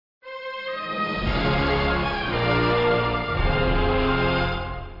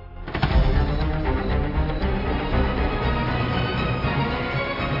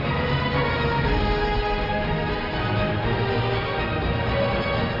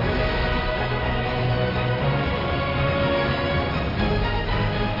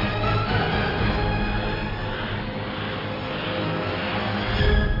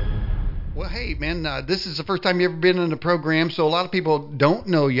man. This is the first time you've ever been on the program, so a lot of people don't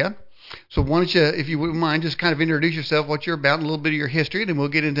know you. So why don't you, if you wouldn't mind, just kind of introduce yourself, what you're about, and a little bit of your history, and then we'll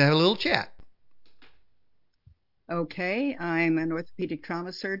get into a little chat. Okay, I'm an orthopedic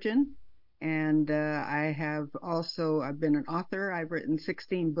trauma surgeon, and I've been an author. I've written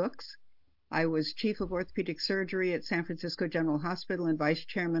 16 books. I was chief of orthopedic surgery at San Francisco General Hospital and vice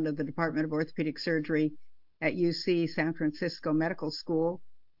chairman of the Department of Orthopedic Surgery at UC San Francisco Medical School.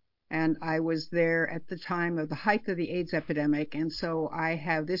 And I was there at the time of the height of the AIDS epidemic. And so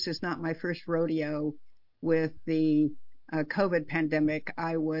this is not my first rodeo with the COVID pandemic.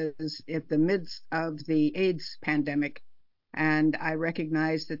 I was at the midst of the AIDS pandemic, and I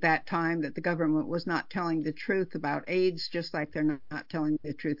recognized at that time that the government was not telling the truth about AIDS, just like they're not telling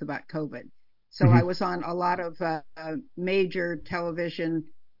the truth about COVID. So I was on a lot of major television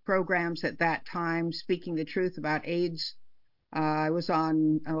programs at that time, speaking the truth about AIDS. I was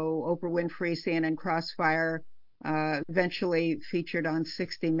on Oprah Winfrey, CNN Crossfire, eventually featured on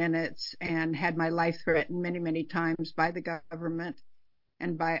 60 Minutes, and had my life threatened many, many times by the government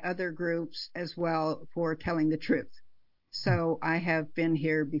and by other groups as well for telling the truth. So I have been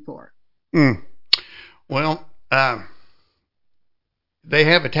here before. Well, they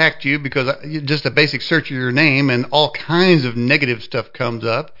have attacked you because just a basic search of your name and all kinds of negative stuff comes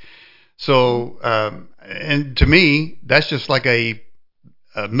up. So, and to me, that's just like a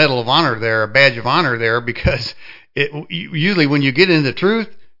medal of honor there, a badge of honor there, because usually when you get into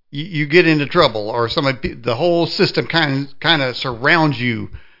truth, you get into trouble, or the whole system kind of surrounds you,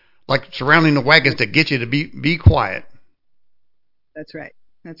 like surrounding the wagons to get you to be quiet. That's right.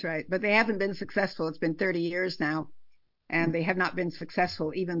 That's right. But they haven't been successful. It's been 30 years now, and they have not been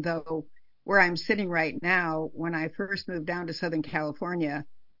successful, even though where I'm sitting right now, when I first moved down to Southern California,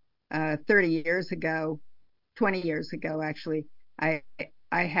 30 years ago, 20 years ago, actually, I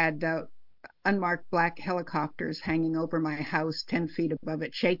had unmarked black helicopters hanging over my house 10 feet above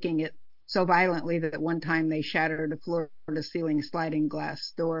it, shaking it so violently that at one time they shattered a floor-to-ceiling sliding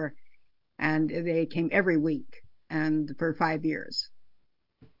glass door, and they came every week and for 5 years.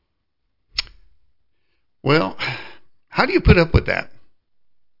 Well, how do you put up with that?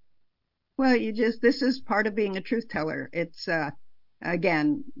 Well, this is part of being a truth teller. It's,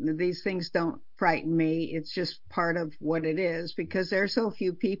 again, these things don't frighten me. It's just part of what it is, because there are so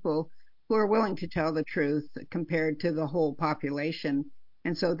few people who are willing to tell the truth compared to the whole population.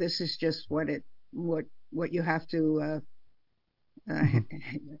 And so this is just what you have to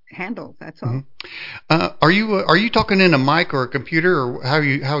handle. That's all. Are you talking in a mic or a computer, or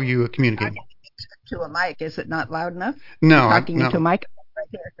how are you communicating? To a mic. Is it not loud enough? No, I'm talking into a mic right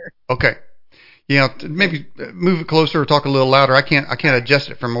here. Okay. Yeah, maybe move it closer or talk a little louder. I can't adjust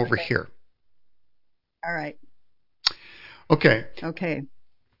it from over here. All right. Okay. Okay.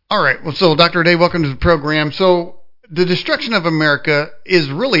 All right. Well, so Dr. Day, welcome to the program. So the destruction of America is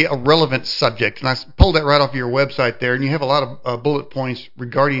really a relevant subject, and I pulled that right off your website there, and you have a lot of bullet points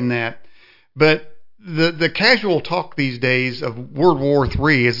regarding that. But the casual talk these days of World War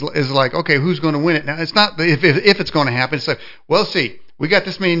III is like, okay, who's going to win it? Now, it's not if it's going to happen. It's like, well, see, we got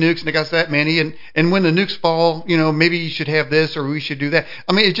this many nukes and they got that many, and when the nukes fall, maybe you should have this or we should do that.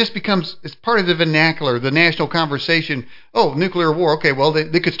 I mean, it just becomes, it's part of the vernacular, the national conversation. Oh, nuclear war. Okay, well,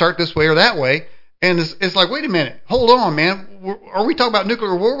 they could start this way or that way. And it's like, wait a minute, hold on, man. Are we talking about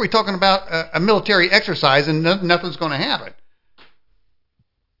nuclear war? Or are we talking about a military exercise and nothing's going to happen?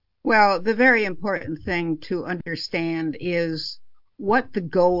 Well, the very important thing to understand is what the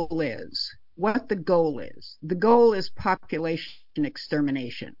goal is. What the goal is. The goal is population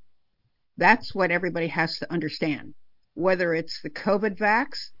extermination. That's what everybody has to understand. Whether it's the COVID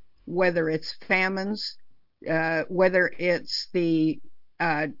vax, whether it's famines, whether it's the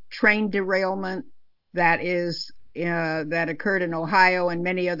train derailment that occurred in Ohio and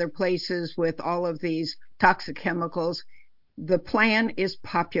many other places with all of these toxic chemicals. The plan is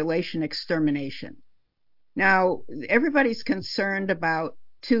population extermination. Now, everybody's concerned about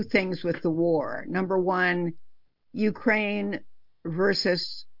two things with the war. Number one, Ukraine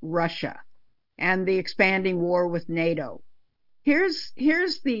versus Russia and the expanding war with NATO. Here's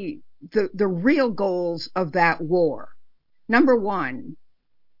the real goals of that war. Number one,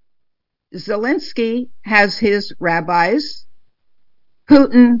 Zelensky has his rabbis.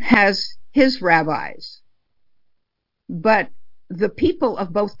 Putin has his rabbis. But the people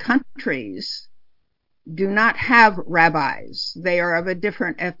of both countries do not have rabbis. They are of a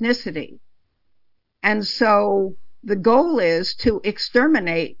different ethnicity. And so the goal is to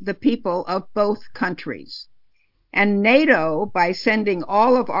exterminate the people of both countries. And NATO, by sending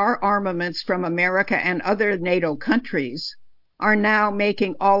all of our armaments from America and other NATO countries are now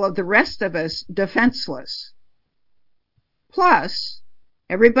making all of the rest of us defenseless. Plus,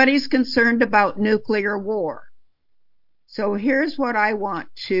 everybody's concerned about nuclear war. So here's what I want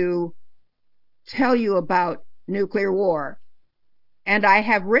to tell you about nuclear war. And I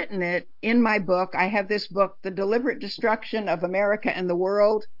have written it in my book. I have this book, The Deliberate Destruction of America and the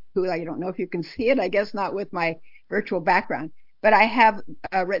World. I don't know if you can see it, I guess not with my virtual background. But I have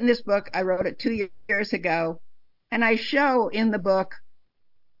written this book. I wrote it 2 years ago. And I show in the book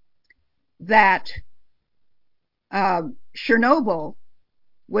that Chernobyl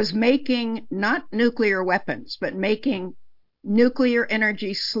was making not nuclear weapons, but making nuclear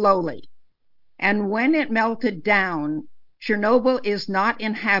energy slowly. And when it melted down, Chernobyl is not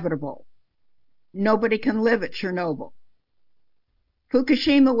inhabitable. Nobody can live at Chernobyl.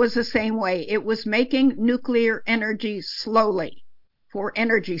 Fukushima was the same way. It was making nuclear energy slowly for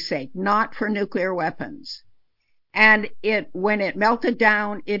energy's sake, not for nuclear weapons. And when it melted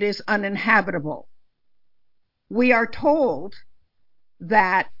down, it is uninhabitable. We are told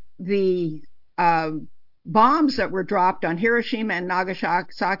that the bombs that were dropped on Hiroshima and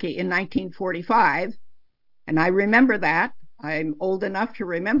Nagasaki in 1945, and I remember that, I'm old enough to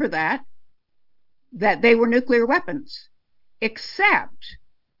remember that they were nuclear weapons, except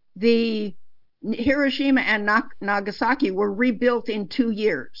the Hiroshima and Nagasaki were rebuilt in 2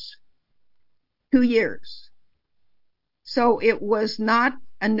 years. 2 years. So it was not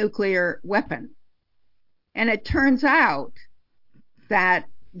a nuclear weapon. And it turns out that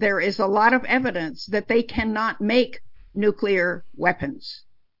there is a lot of evidence that they cannot make nuclear weapons.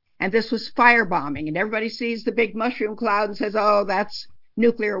 And this was firebombing. And everybody sees the big mushroom cloud and says, oh, that's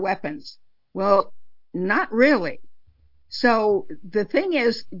nuclear weapons. Well, not really. So the thing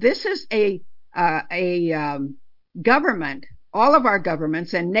is, this is a government, all of our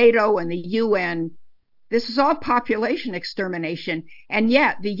governments and NATO and the UN, this is all population extermination. And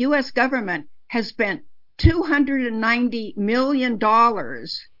yet the U.S. government has spent $290 million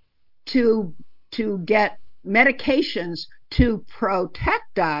to get medications to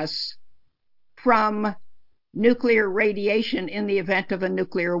protect us from nuclear radiation in the event of a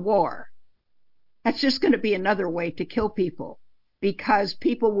nuclear war. That's just going to be another way to kill people, because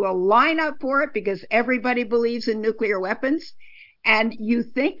people will line up for it because everybody believes in nuclear weapons. And you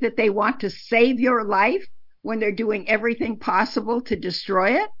think that they want to save your life when they're doing everything possible to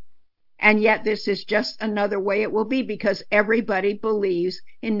destroy it. And yet this is just another way it will be, because everybody believes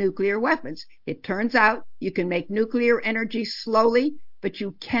in nuclear weapons. It turns out you can make nuclear energy slowly, but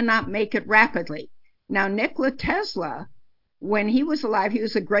you cannot make it rapidly. Now, Nikola Tesla, when he was alive, he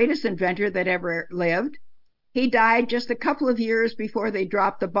was the greatest inventor that ever lived. He died just a couple of years before they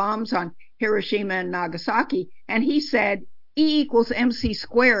dropped the bombs on Hiroshima and Nagasaki. And he said, E equals mc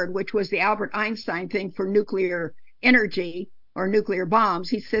squared, which was the Albert Einstein thing for nuclear energy or nuclear bombs.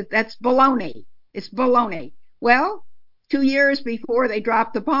 He said, that's baloney. It's baloney. Well, 2 years before they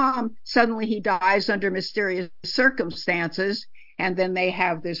dropped the bomb, suddenly he dies under mysterious circumstances. And then they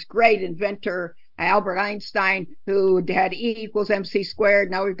have this great inventor, Albert Einstein, who had E equals mc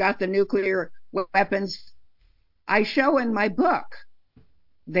squared. Now we've got the nuclear weapons. I show in my book,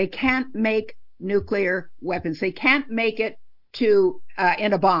 they can't make nuclear weapons. They can't make it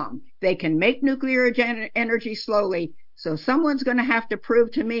in a bomb. They can make nuclear energy slowly. So someone's going to have to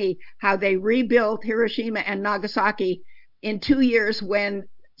prove to me how they rebuilt Hiroshima and Nagasaki in 2 years when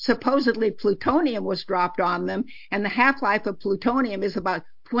supposedly plutonium was dropped on them, and the half-life of plutonium is about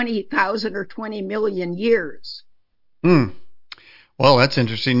 20,000 or 20 million years. Well, that's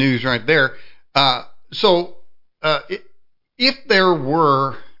interesting news right there. So if there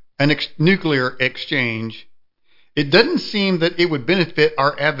were a nuclear exchange, it doesn't seem that it would benefit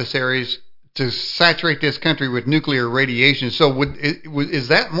our adversaries to saturate this country with nuclear radiation. So is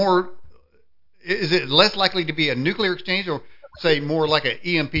it less likely to be a nuclear exchange, or say more like an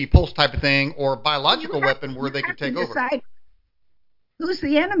EMP pulse type of thing, or a biological weapon where they could take over? Who's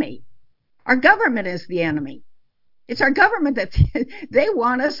the enemy? Our government is the enemy. It's our government that they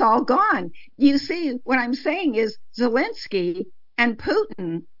want us all gone. You see, what I'm saying is Zelensky and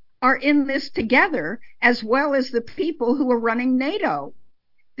Putin are in this together, as well as the people who are running NATO.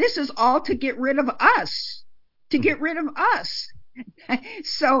 This is all to get rid of us,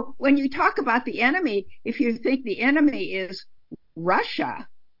 So when you talk about the enemy, if you think the enemy is Russia,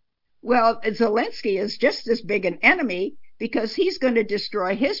 well, Zelensky is just as big an enemy, because he's going to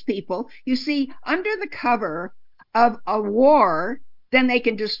destroy his people. You see, under the cover of a war, then they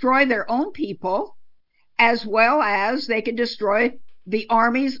can destroy their own people, as well as they can destroy the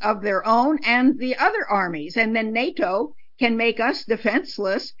armies of their own and the other armies. And then NATO can make us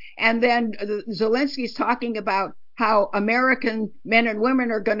defenseless. And then Zelensky's talking about how American men and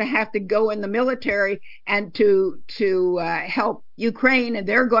women are going to have to go in the military and to help Ukraine, and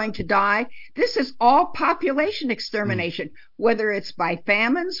they're going to die. This is all population extermination, whether it's by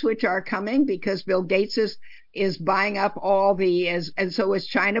famines, which are coming because Bill Gates is buying up all the, and so is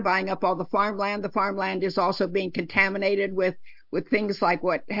China buying up all the farmland. The farmland is also being contaminated with things like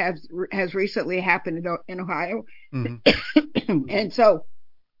what has recently happened in Ohio. Mm-hmm. And so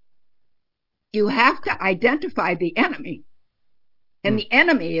you have to identify the enemy, and the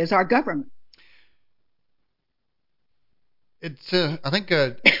enemy is our government. It's I think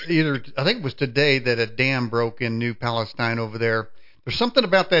it was today that a dam broke in New Palestine over there. There's something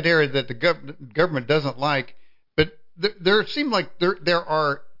about that area that the government doesn't like, but there seems like there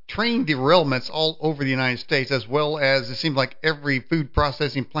are train derailments all over the United States, as well as it seems like every food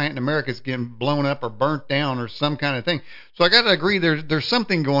processing plant in America is getting blown up or burnt down or some kind of thing. So I got to agree there's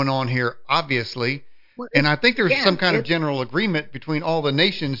something going on here, obviously. Well, and I think there's some kind of general agreement between all the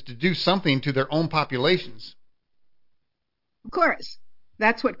nations to do something to their own populations. Of course.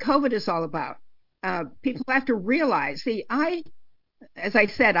 That's what COVID is all about. People have to realize, as I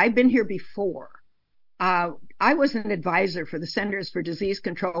said, I've been here before. I was an advisor for the Centers for Disease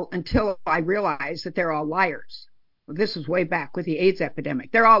Control until I realized that they're all liars. This was way back with the AIDS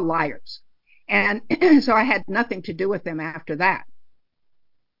epidemic. They're all liars. And so I had nothing to do with them after that.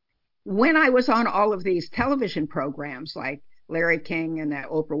 When I was on all of these television programs like Larry King and the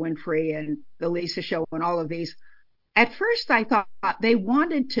Oprah Winfrey and the Lisa Show and all of these, at first I thought they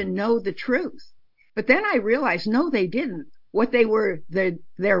wanted to know the truth. But then I realized, no, they didn't. What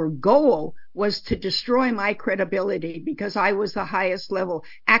their goal was to destroy my credibility because I was the highest level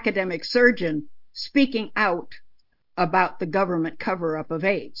academic surgeon speaking out about the government cover-up of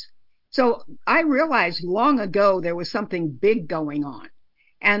AIDS. So I realized long ago there was something big going on.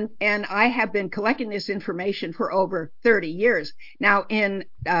 And I have been collecting this information for over 30 years. Now, in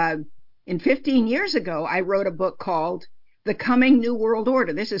 15 years ago, I wrote a book called The Coming New World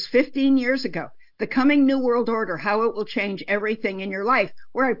Order. This is 15 years ago. The Coming New World Order, How It Will Change Everything in Your Life,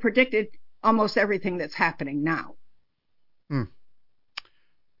 where I predicted almost everything that's happening now.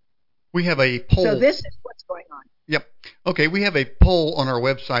 We have a poll. So this is what's going on. Yep. Okay, we have a poll on our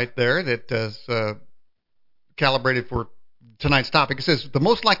website there that is calibrated for tonight's topic. It says the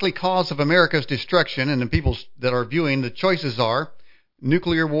most likely cause of America's destruction, and the people that are viewing, the choices are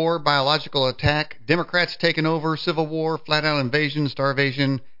nuclear war, biological attack, Democrats taking over, civil war, flat-out invasion,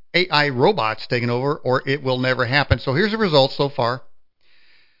 starvation, AI robots taking over, or it will never happen. So here's the results so far.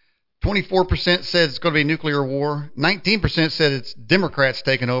 24% said it's going to be nuclear war. 19% said it's Democrats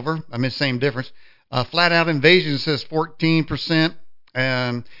taking over. I mean, same difference. Flat-out invasion says 14%.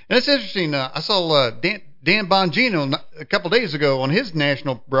 And it's interesting. I saw Dan Bongino a couple days ago on his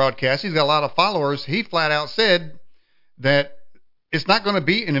national broadcast. He's got a lot of followers. He flat out said that it's not going to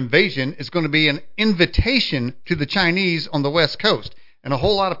be an invasion. It's going to be an invitation to the Chinese on the West Coast. And a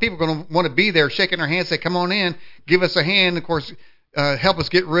whole lot of people are going to want to be there, shaking their hands, say, "Come on in, give us a hand." Of course, help us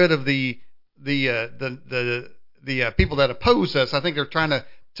get rid of the people that oppose us. I think they're trying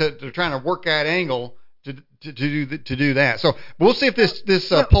to work that angle to do that. So we'll see if this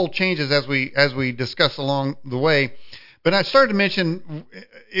poll changes as we discuss along the way. But I started to mention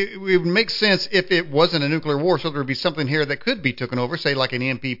it would make sense if it wasn't a nuclear war, so there would be something here that could be taken over, say like an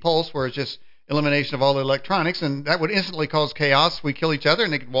EMP pulse, where it's just elimination of all the electronics, and that would instantly cause chaos. We kill each other,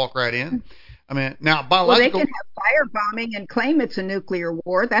 and they could walk right in. I mean, now biological. Well, they can have firebombing and claim it's a nuclear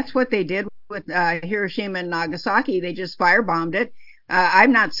war. That's what they did with Hiroshima and Nagasaki. They just firebombed it.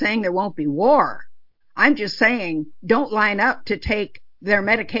 I'm not saying there won't be war. I'm just saying don't line up to take their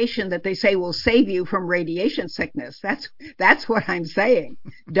medication that they say will save you from radiation sickness. That's what I'm saying.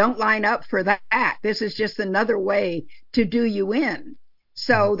 Don't line up for that. This is just another way to do you in.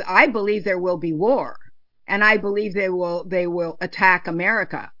 So I believe there will be war, and I believe they will attack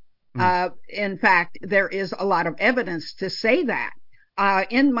America. In fact, there is a lot of evidence to say that.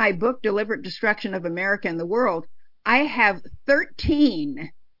 In my book, Deliberate Destruction of America and the World, I have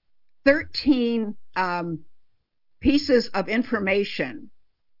 13 pieces of information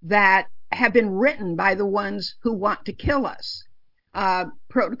that have been written by the ones who want to kill us.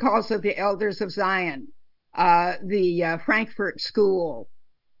 Protocols of the Elders of Zion, the Frankfurt School,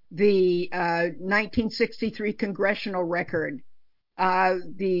 the 1963 Congressional Record,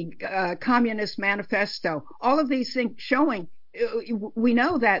 the Communist Manifesto, all of these things showing. We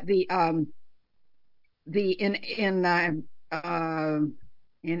know that in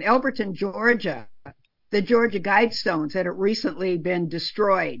Elberton, Georgia, the Georgia Guidestones that had recently been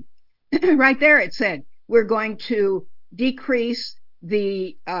destroyed. Right there it said, we're going to decrease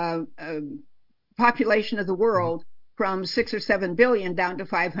the population of the world from 6 or 7 billion down to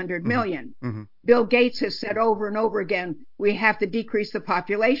 500 million. Mm-hmm. Bill Gates has said over and over again, we have to decrease the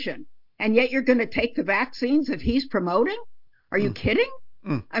population. And yet you're going to take the vaccines that he's promoting? Are you kidding?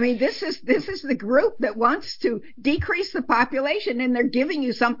 I mean, this is the group that wants to decrease the population, and they're giving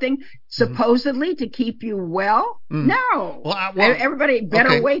you something supposedly to keep you well. No, everybody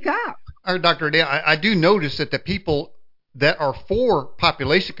better wake up. All right, Dr. Day, I do notice that the people that are for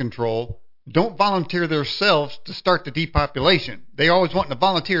population control don't volunteer themselves to start the depopulation. They always want to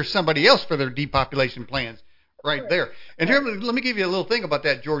volunteer somebody else for their depopulation plans. Right there. And here, let me give you a little thing about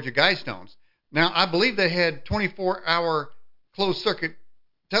that Georgia Guidestones. Now, I believe they had 24-hour closed circuit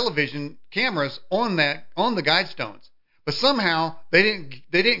television cameras on the Guidestones, but somehow they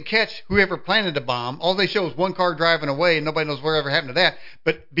didn't catch whoever planted the bomb. All they show is one car driving away, and nobody knows whatever happened to that.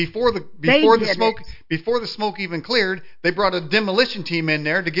 But before the smoke even cleared, they brought a demolition team in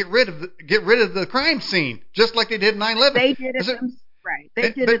there to get rid of the crime scene, just like they did 9/11. They did it. Right. They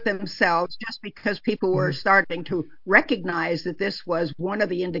did it themselves just because people were starting to recognize that this was one of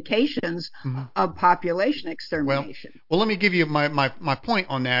the indications of population extermination. Well, let me give you my point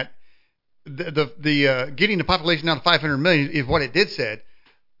on that. The getting the population down to 500 million is what it did say,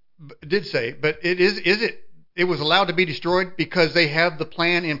 but it was allowed to be destroyed because they have the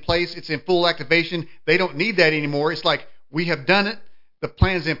plan in place. It's in full activation. They don't need that anymore. It's like, we have done it. The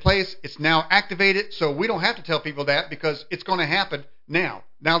plan's in place. It's now activated, so we don't have to tell people that because it's going to happen now.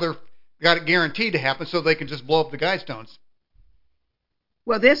 Now they've got it guaranteed to happen, so they can just blow up the Guidestones.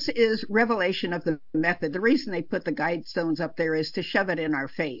 Well, this is revelation of the method. The reason they put the Guidestones up there is to shove it in our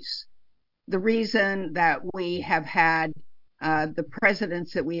face. The reason that we have had the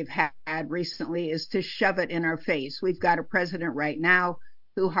presidents that we've had recently is to shove it in our face. We've got a president right now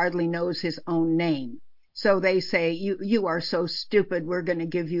who hardly knows his own name. So they say, you are so stupid, we're going to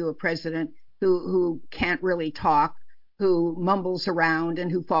give you a president who can't really talk, who mumbles around and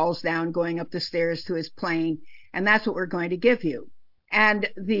who falls down going up the stairs to his plane, and that's what we're going to give you. And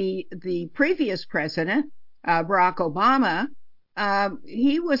the previous president, Barack Obama,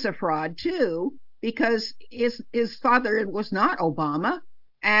 he was a fraud too, because his father was not Obama,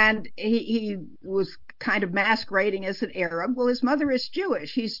 and he was kind of masquerading as an Arab. Well, his mother is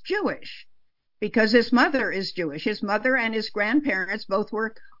Jewish. He's Jewish because his mother is Jewish. His mother and his grandparents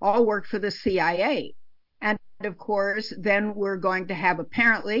all worked for the CIA. And of course, then we're going to have,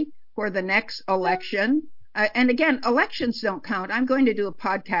 apparently, for the next election, and again, elections don't count. I'm going to do a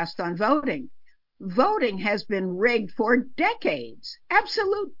podcast on voting. Voting has been rigged for decades,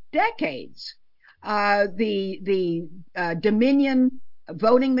 absolute decades. The Dominion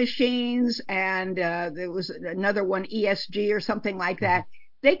voting machines, and there was another one, ESG or something like that.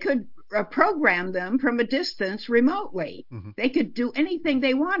 They could program them from a distance remotely. They could do anything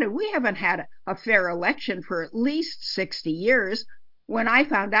they wanted. We haven't had a fair election for at least 60 years. When I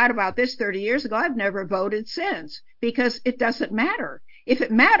found out about this 30 years ago, I've never voted since because it doesn't matter. If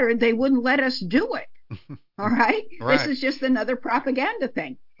it mattered, they wouldn't let us do it. All right? This is just another propaganda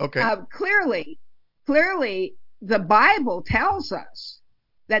thing. Okay. Clearly, the Bible tells us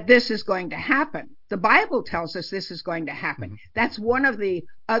that this is going to happen. The Bible tells us this is going to happen. That's one of the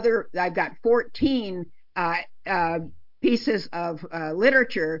other, I've got 14 pieces of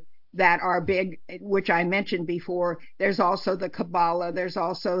literature that are big, which I mentioned before. There's also the Kabbalah. There's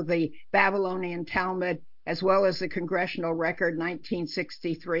also the Babylonian Talmud, as well as the Congressional Record,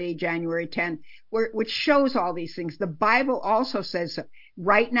 1963, January 10, which shows all these things. The Bible also says so.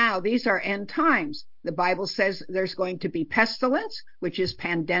 Right now, these are end times. The Bible says there's going to be pestilence, which is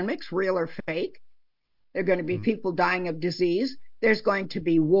pandemics, real or fake. There are going to be people dying of disease. There's going to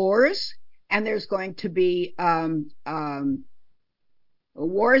be wars, and there's going to be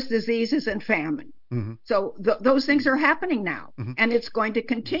wars, diseases, and famine. So those things are happening now, and it's going to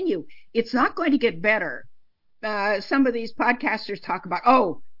continue. It's not going to get better. Some of these podcasters talk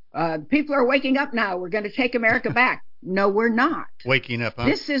about, people are waking up now. We're going to take America back. No, we're not. Waking up, huh?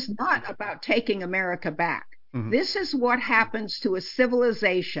 This is not about taking America back. This is what happens to a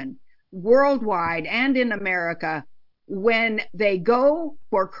civilization worldwide and in America when they go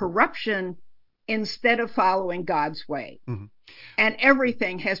for corruption instead of following God's way. And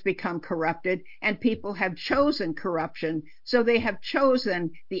everything has become corrupted, and people have chosen corruption. So they have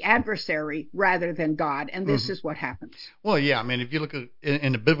chosen the adversary rather than God. And this is what happens. Well, yeah. I mean, if you look at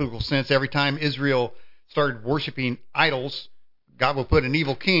in the biblical sense, every time Israel started worshiping idols, God will put an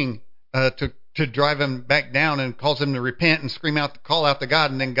evil king to drive them back down and cause them to repent and call out to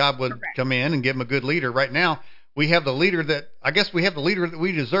God, and then God would come in and give them a good leader. Right now, we have the leader that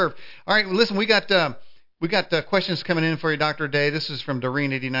we deserve. All right, well, listen, we got questions coming in for you, Dr. Day. This is from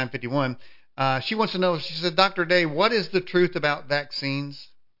Doreen 8951. She wants to know, she said, Dr. Day, what is the truth about vaccines?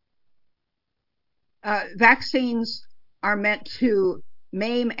 Vaccines are meant to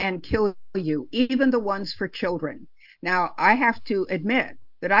maim and kill you, even the ones for children. Now, I have to admit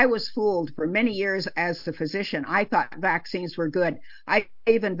that I was fooled for many years as a physician. I thought vaccines were good. I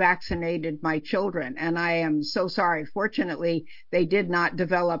even vaccinated my children, and I am so sorry. Fortunately, they did not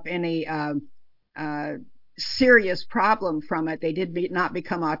develop any serious problem from it. They did not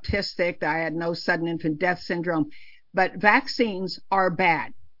become autistic. I had no sudden infant death syndrome. But vaccines are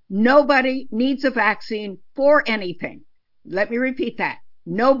bad. Nobody needs a vaccine for anything. Let me repeat that.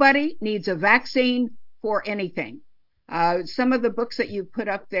 Nobody needs a vaccine for anything. Some of the books that you put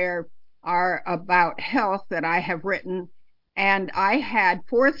up there are about health that I have written. And I had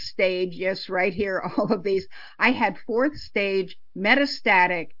fourth stage, yes, right here, all of these. I had fourth stage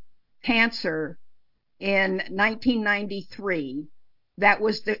metastatic cancer in 1993 that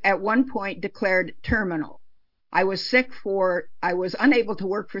was at one point declared terminal. I was unable to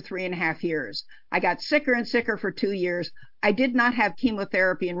work for 3.5 years. I got sicker and sicker for 2 years. I did not have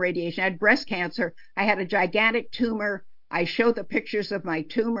chemotherapy and radiation. I had breast cancer. I had a gigantic tumor. I show the pictures of my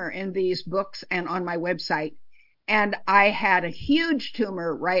tumor in these books and on my website. And I had a huge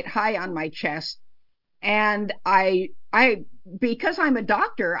tumor right high on my chest. And I because I'm a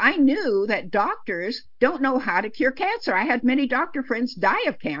doctor, I knew that doctors don't know how to cure cancer. I had many doctor friends die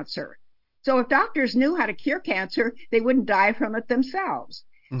of cancer. So if doctors knew how to cure cancer, they wouldn't die from it themselves.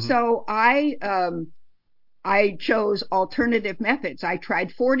 Mm-hmm. So I chose alternative methods. I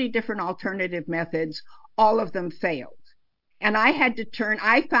tried 40 different alternative methods. All of them failed. And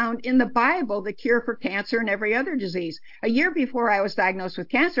I found in the Bible the cure for cancer and every other disease. A year before I was diagnosed with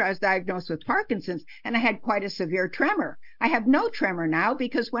cancer, I was diagnosed with Parkinson's, and I had quite a severe tremor. I have no tremor now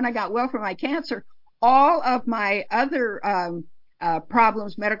because when I got well from my cancer, all of my other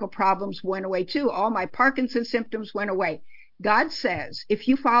problems, medical problems, went away too. All my Parkinson's symptoms went away. God says, if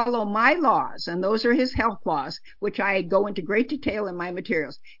you follow my laws, and those are his health laws, which I go into great detail in my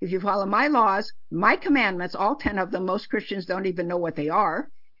materials. If you follow my laws, my commandments, all 10 of them, most Christians don't even know what they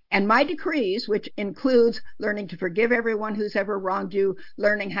are, and my decrees, which includes learning to forgive everyone who's ever wronged you,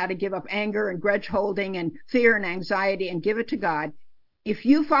 learning how to give up anger and grudge holding and fear and anxiety and give it to God. If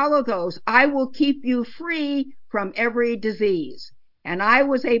you follow those, I will keep you free from every disease. And I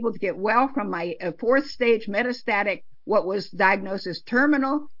was able to get well from my fourth stage metastatic, what was diagnosed as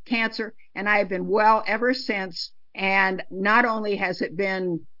terminal cancer, and I have been well ever since. And not only has it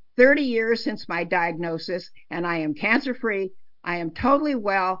been 30 years since my diagnosis, and I am cancer-free, I am totally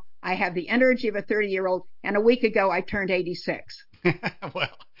well, I have the energy of a 30-year-old, and a week ago I turned 86.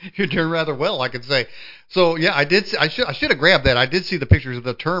 Well, you're doing rather well, I could say. So yeah, I should have grabbed that. I did see the pictures of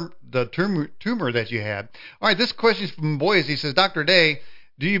the tumor that you had. All right, this question is from Boise. He says, Dr. Day,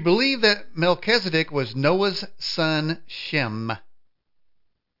 do you believe that Melchizedek was Noah's son Shem?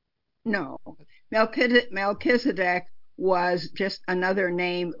 No. Melchizedek was just another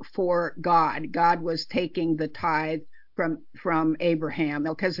name for God. God was taking the tithe from Abraham.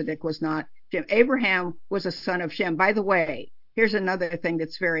 Melchizedek was not Shem. Abraham was a son of Shem. By the way, here's another thing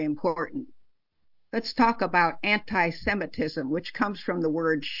that's very important. Let's talk about anti-Semitism, which comes from the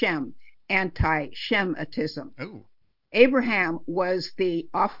word Shem, anti-Shemitism. Oh. Abraham was the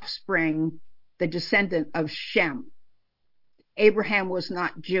offspring, the descendant of Shem. Abraham was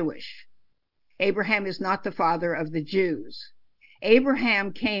not Jewish. Abraham is not the father of the Jews.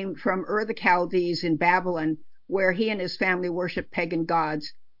 Abraham came from Ur the Chaldees in Babylon, where he and his family worshiped pagan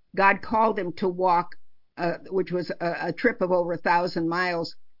gods. God called him to walk, which was a trip of over 1,000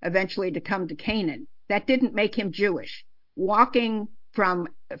 miles, eventually to come to Canaan. That didn't make him Jewish. Walking from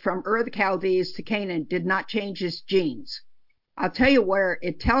Ur the Chaldees to Canaan did not change his genes. I'll tell you where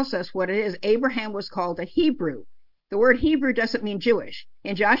it tells us what it is. Abraham was called a Hebrew. The word Hebrew doesn't mean Jewish.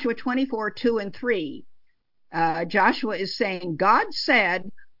 In Joshua 24:2-3, Joshua is saying, God said,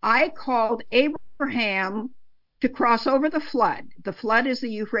 I called Abraham to cross over the flood. The flood is the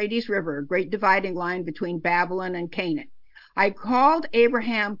Euphrates River, a great dividing line between Babylon and Canaan. I called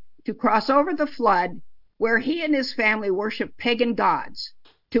Abraham to cross over the flood where he and his family worship pagan gods,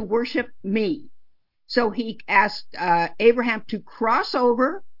 to worship me. So he asked Abraham to cross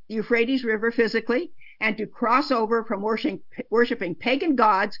over the Euphrates River physically and to cross over from worshiping pagan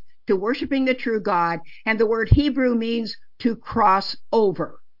gods to worshiping the true God. And the word Hebrew means to cross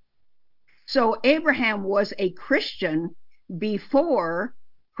over. So Abraham was a Christian before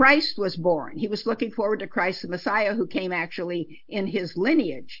Christ was born. He was looking forward to Christ the Messiah, who came actually in his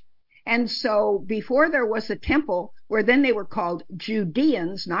lineage. And so before there was a temple, where then they were called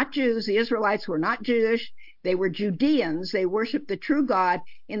Judeans, not Jews. The Israelites were not Jewish. They were Judeans. They worshiped the true God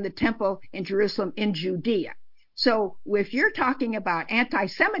in the temple in Jerusalem in Judea. So if you're talking about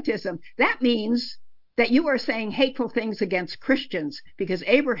anti-Semitism, that means that you are saying hateful things against Christians, because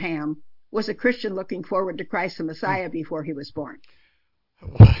Abraham was a Christian looking forward to Christ the Messiah before he was born.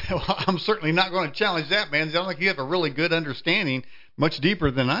 Well, I'm certainly not going to challenge that, man. It sounds like you have a really good understanding, much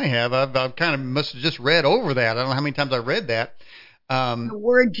deeper than I have. I've kind of must have just read over that. I don't know how many times I read that. The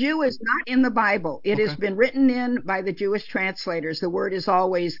word Jew is not in the Bible. It Okay. has been written in by the Jewish translators. The word is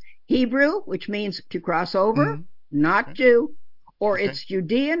always Hebrew, which means to cross over, Mhm. not Okay. Jew, or Okay. it's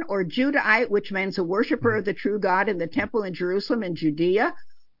Judean or Judahite, which means a worshiper of the true God in the temple in Jerusalem and Judea.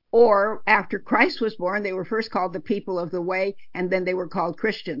 Or after Christ was born, they were first called the people of the way, and then they were called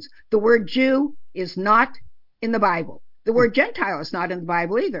Christians. The word Jew is not in the Bible. The word Gentile is not in the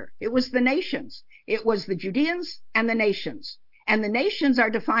Bible either. It was the nations. It was the Judeans and the nations. And the nations are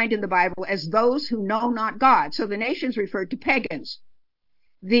defined in the Bible as those who know not God. So the nations referred to pagans.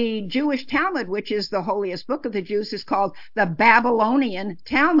 The Jewish Talmud, which is the holiest book of the Jews, is called the Babylonian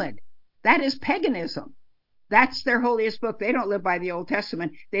Talmud. That is paganism. That's their holiest book. They don't live by the Old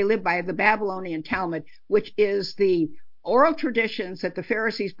Testament. They live by the Babylonian Talmud, which is the oral traditions that the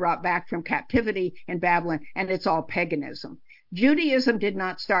Pharisees brought back from captivity in Babylon, and it's all paganism. Judaism did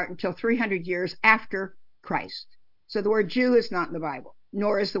not start until 300 years after Christ. So the word Jew is not in the Bible,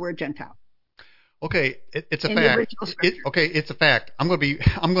 nor is the word Gentile. Okay, it's a In the fact. original scripture. Okay, it's a fact. I'm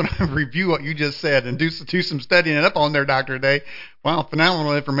going to review what you just said and do some studying up on there, Dr. Day. Wow,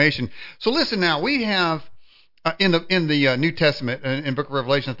 phenomenal information. So listen now, we have in the New Testament in Book of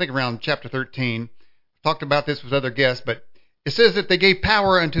Revelation, I think around chapter 13, talked about this with other guests, but it says that they gave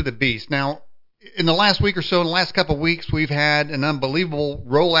power unto the beast. Now, in the last week or so, in the last couple of weeks, we've had an unbelievable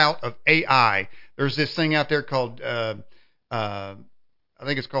rollout of AI. There's this thing out there called I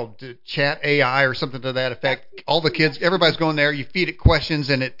think it's called Chat AI or something to that effect. All the kids, everybody's going there. You feed it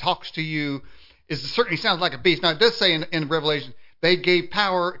questions and it talks to you. It certainly sounds like a beast. Now, it does say in Revelation, they gave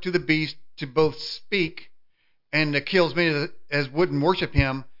power to the beast to both speak and to kill as many as wouldn't worship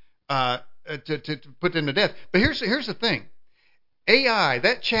him, to put them to death. But here's the thing. AI,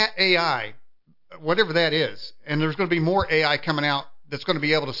 that Chat AI, whatever that is, and there's going to be more AI coming out that's going to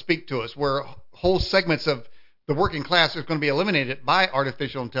be able to speak to us, where whole segments of the working class is going to be eliminated by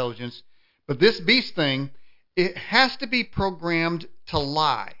artificial intelligence. But this beast thing, it has to be programmed to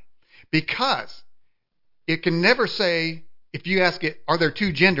lie, because it can never say, if you ask it, are there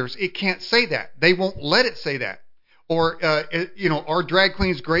two genders? It can't say that. They won't let it say that. Or, are drag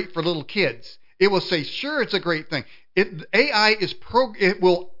queens great for little kids? It will say, sure, it's a great thing. AI it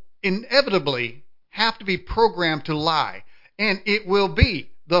will inevitably have to be programmed to lie, and it will be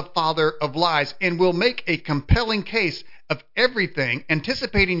the father of lies, and will make a compelling case of everything,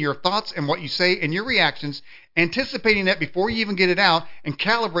 anticipating your thoughts and what you say and your reactions, anticipating that before you even get it out and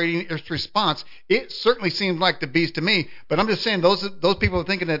calibrating its response. It certainly seems like the beast to me, but I'm just saying those people are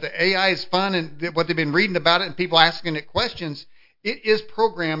thinking that the AI is fun and what they've been reading about it and people asking it questions, it is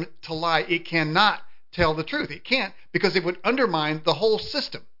programmed to lie. It cannot tell the truth. It can't, because it would undermine the whole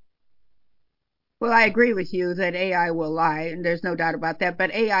system. Well, I agree with you that AI will lie, and there's no doubt about that.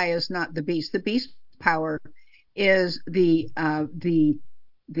 But AI is not the beast. The beast power is the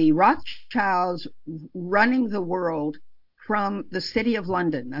Rothschilds running the world from the City of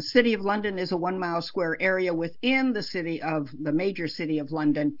London. The City of London is a 1 mile square area within the major city of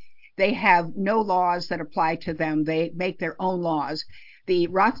London. They have no laws that apply to them. They make their own laws. The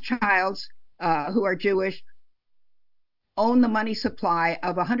Rothschilds, who are Jewish, own the money supply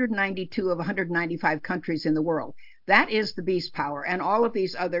of 192 of 195 countries in the world. That is the beast power. And all of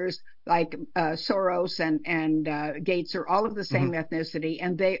these others, like Soros and Gates, are all of the same ethnicity,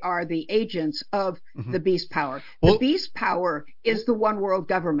 and they are the agents of the beast power. The beast power is the one world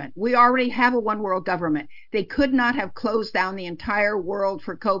government. We already have a one world government. They could not have closed down the entire world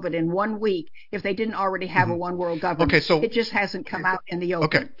for COVID in 1 week if they didn't already have a one world government. Okay, so it just hasn't come out in the open.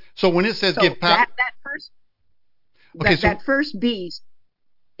 Okay, so when it says give power, that first beast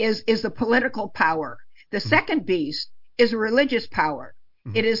is the political power. The second beast is a religious power.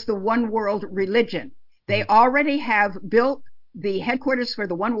 It is the one world religion. They already have built the headquarters for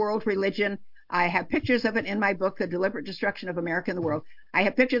the one world religion. I have pictures of it in my book, The Deliberate Destruction of America and the World. I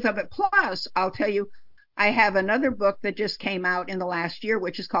have pictures of it. Plus, I'll tell you, I have another book that just came out in the last year,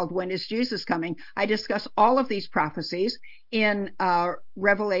 which is called When is Jesus Coming? I discuss all of these prophecies in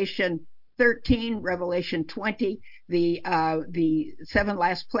Revelation 13, Revelation 20, the 7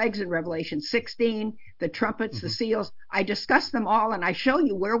 last plagues in Revelation 16, the trumpets, the seals. I discuss them all, and I show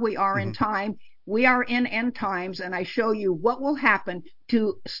you where we are in time. We are in end times, and I show you what will happen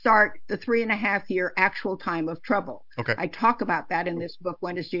to start the 3.5-year actual time of trouble. Okay. I talk about that in this book,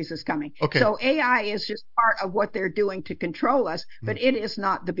 When is Jesus Coming? Okay. So AI is just part of what they're doing to control us, but it is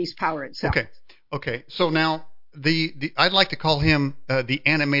not the beast power itself. Okay. So now I'd like to call him the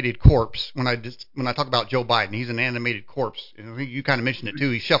animated corpse when I talk about Joe Biden. He's an animated corpse. You kind of mentioned it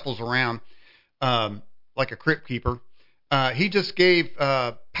too. He shuffles around like a crypt keeper. He just gave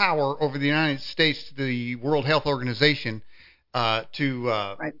power over the United States to the World Health Organization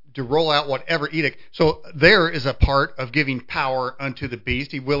to roll out whatever edict. So there is a part of giving power unto the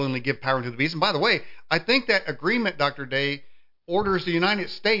beast. He willingly give power unto the beast. And by the way, I think that agreement, Dr. Day, orders the United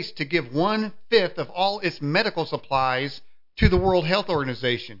States to give 1/5 of all its medical supplies to the World Health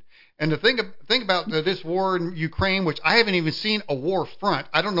Organization. And to think about this war in Ukraine, which I haven't even seen a war front.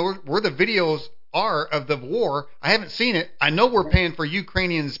 I don't know where the videos are of the war. I haven't seen it. I know we're paying for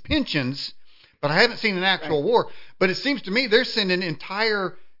Ukrainians' pensions, but I haven't seen an actual war. But it seems to me they're sending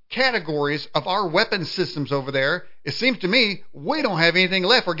entire categories of our weapon systems over there. It seems to me we don't have anything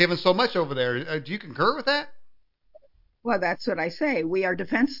left. We're giving so much over there. Do you concur with that? Well, that's what I say. We are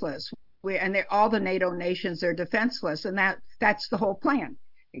defenseless. All the NATO nations are defenseless, and that's the whole plan.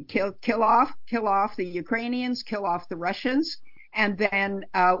 Kill off the Ukrainians, kill off the Russians, and then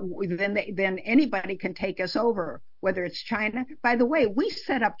anybody can take us over, whether it's China. By the way, we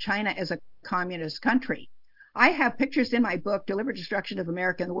set up China as a communist country. I have pictures in my book, Deliberate Destruction of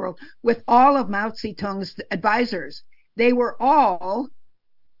America and the World, with all of Mao Zedong's advisors. They were all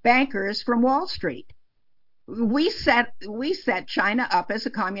bankers from Wall Street. We set China up as a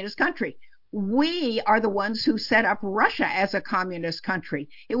communist country. We are the ones who set up Russia as a communist country.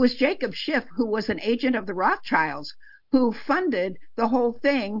 It was Jacob Schiff, who was an agent of the Rothschilds, who funded the whole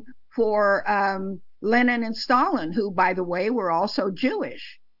thing for Lenin and Stalin, who, by the way, were also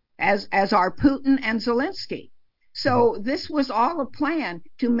Jewish, as are Putin and Zelensky. So this was all a plan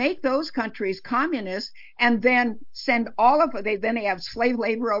to make those countries communist, and then send then they have slave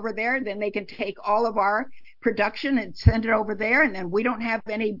labor over there. Then they can take all of our production and send it over there, and then we don't have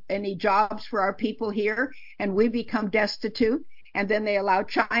any jobs for our people here, and we become destitute. And then they allow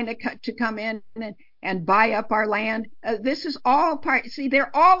China to come in and buy up our land. This is all part. See,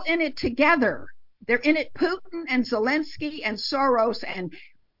 they're all in it together. They're in it. Putin and Zelensky and Soros and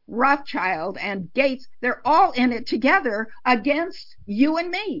Rothschild and Gates. They're all in it together against you and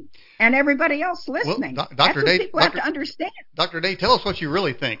me and everybody else listening. Well, That's what people have to understand. Dr. Day, tell us what you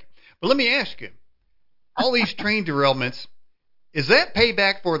really think. But let me ask you: all these train derailments, is that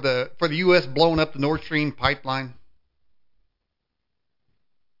payback for the U.S. blowing up the Nord Stream pipeline?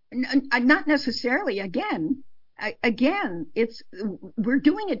 Not necessarily. Again, we're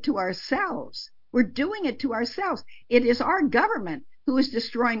doing it to ourselves. We're doing it to ourselves. It is our government who is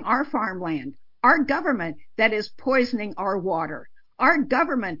destroying our farmland. Our government that is poisoning our water. Our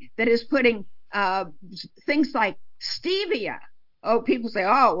government that is putting things like stevia. Oh, people say,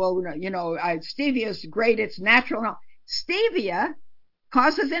 oh, well, stevia is great. It's natural. No, stevia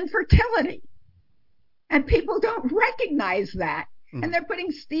causes infertility. And people don't recognize that. And they're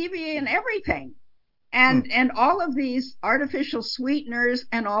putting stevia in everything. And all of these artificial sweeteners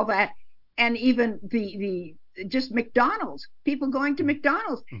and all that. And even the just McDonald's, people going to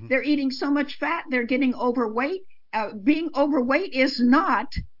McDonald's, they're eating so much fat, they're getting overweight. Being overweight is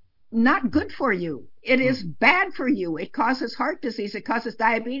not good for you. It is bad for you. It causes heart disease. It causes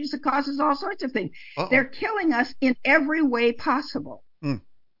diabetes. It causes all sorts of things. They're killing us in every way possible.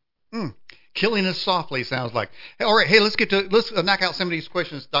 Killing us softly, sounds like. All right, hey, let's knock out some of these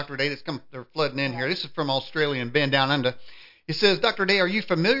questions, Dr. Day. They're flooding in here. This is from Australian Ben Down Under. He says, Dr. Day, are you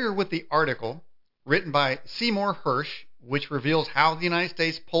familiar with the article written by Seymour Hersh, which reveals how the United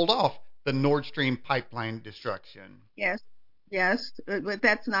States pulled off the Nord Stream pipeline destruction? Yes, but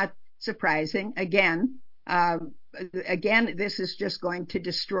that's not surprising. Again, this is just going to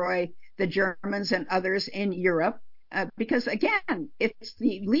destroy the Germans and others in Europe. Because again, it's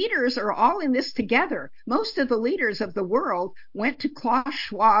the leaders are all in this together. Most of the leaders of the world went to Klaus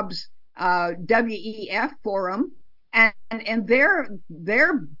Schwab's WEF forum, and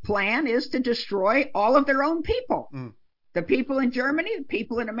their plan is to destroy all of their own people. The people in Germany, the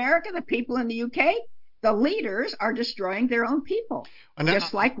people in America, the people in the UK. The leaders are destroying their own people,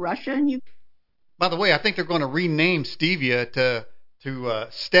 just like Russia and Ukraine. By the way, I think they're going to rename stevia to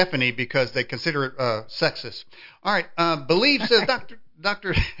Stephanie because they consider it sexist. All right, Believe says,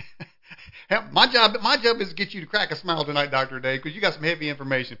 Doctor. My job is to get you to crack a smile tonight, Dr. Dave, because you got some heavy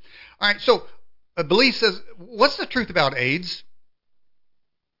information. All right, so Belief says, what's the truth about AIDS?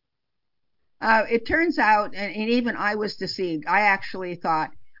 It turns out, and even I was deceived. I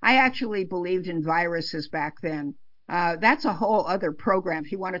actually believed in viruses back then. That's a whole other program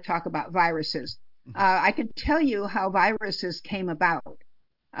if you want to talk about viruses. I can tell you how viruses came about.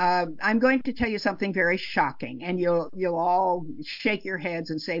 I'm going to tell you something very shocking, and you'll all shake your heads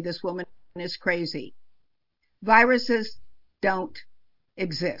and say this woman is crazy. Viruses don't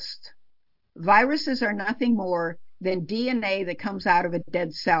exist. Viruses are nothing more than DNA that comes out of a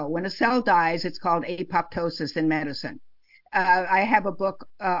dead cell. When a cell dies, it's called apoptosis in medicine. I have a book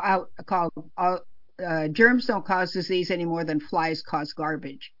out called Germs Don't Cause Disease Any More Than Flies Cause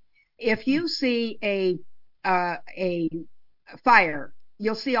Garbage. If you see a fire,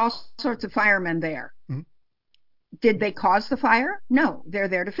 you'll see all sorts of firemen there. Mm-hmm. Did they cause the fire? No, they're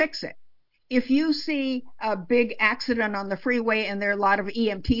there to fix it. If you see a big accident on the freeway and there are a lot of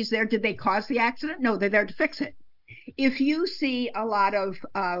EMTs there, did they cause the accident? No, they're there to fix it. If you see a lot of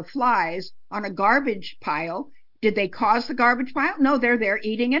flies on a garbage pile, did they cause the garbage pile? No, they're there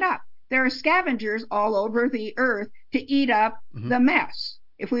eating it up. There are scavengers all over the earth to eat up the mess.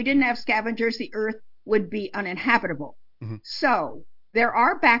 If we didn't have scavengers, the earth would be uninhabitable. Mm-hmm. So there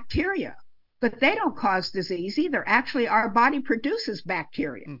are bacteria, but they don't cause disease either. Actually, our body produces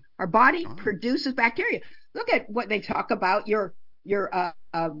bacteria. Our body produces bacteria. Look at what they talk about the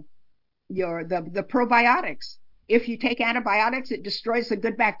probiotics. If you take antibiotics, it destroys the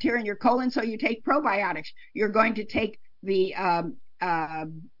good bacteria in your colon, so you take probiotics. You're going to take the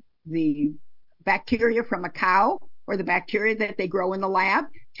bacteria from a cow or the bacteria that they grow in the lab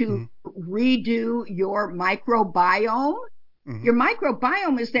to redo your microbiome. Mm-hmm. Your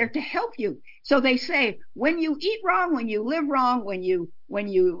microbiome is there to help you. So they say when you eat wrong, when you live wrong, when you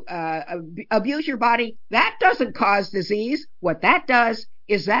abuse your body, that doesn't cause disease. What that does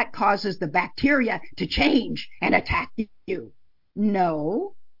is that causes the bacteria to change and attack you.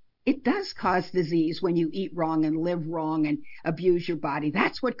 No, it does cause disease when you eat wrong and live wrong and abuse your body.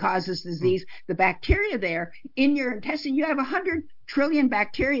 That's what causes disease. The bacteria there in your intestine, you have 100 trillion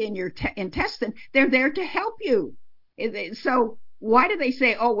bacteria in your intestine. They're there to help you. So why do they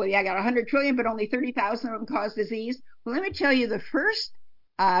say, oh, well, yeah, I got 100 trillion, but only 30,000 of them cause disease? Well, let me tell you, the first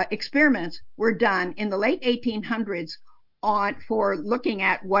experiments were done in the late 1800s for looking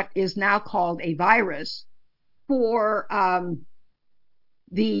at what is now called a virus for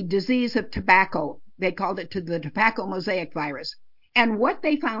the disease of tobacco. They called it the tobacco mosaic virus. And what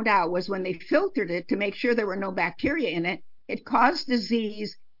they found out was when they filtered it to make sure there were no bacteria in it, it caused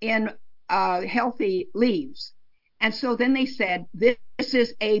disease in healthy leaves. And so then they said, this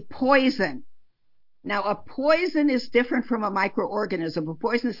is a poison. Now, a poison is different from a microorganism. A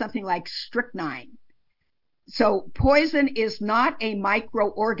poison is something like strychnine. So poison is not a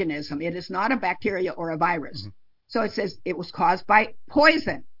microorganism. It is not a bacteria or a virus. Mm-hmm. So it says it was caused by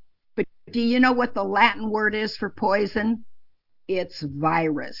poison. But do you know what the Latin word is for poison? It's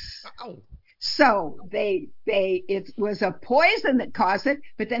virus. Ow. So it was a poison that caused it,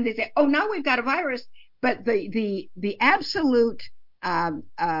 but then they say, oh, now we've got a virus. But the absolute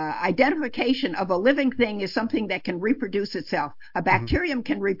identification of a living thing is something that can reproduce itself. A bacterium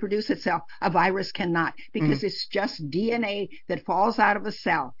can reproduce itself. A virus cannot, because it's just DNA that falls out of a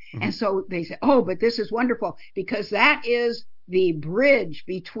cell. And so they say, oh, but this is wonderful, because that is the bridge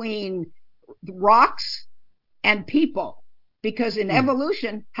between rocks and people. Because in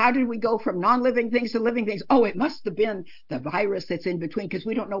evolution, how did we go from non-living things to living things? Oh, it must have been the virus that's in between, because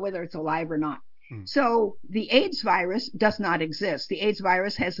we don't know whether it's alive or not. So the AIDS virus does not exist. The AIDS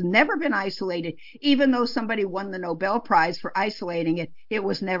virus has never been isolated. Even though somebody won the Nobel Prize for isolating it, it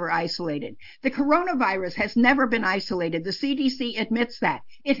was never isolated. The coronavirus has never been isolated. The CDC admits that.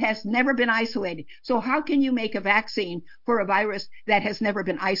 It has never been isolated. So how can you make a vaccine for a virus that has never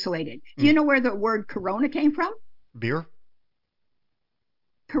been isolated? Do you know where the word corona came from? Beer?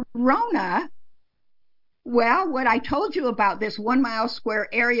 Corona. Well, what I told you about this 1 mile square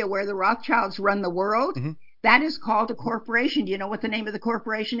area where the Rothschilds run the world, that is called a corporation. Do you know what the name of the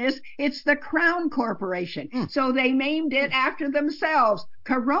corporation is? It's the Crown Corporation. So they named it after themselves,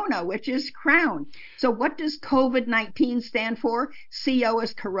 Corona, which is Crown. So what does COVID-19 stand for? CO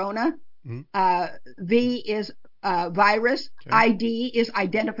is Corona. V is virus. Okay. ID is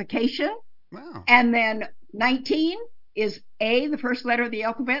identification. Wow. And then 19 is A, the first letter of the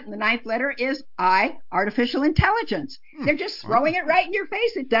alphabet, and the ninth letter is I, artificial intelligence. They're just throwing it right in your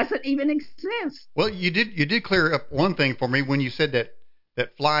face. It doesn't even exist. Well, you did clear up one thing for me when you said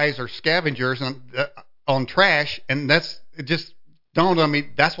that flies are scavengers on trash, and that's just dawned on me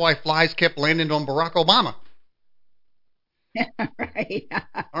that's why flies kept landing on Barack Obama. Right.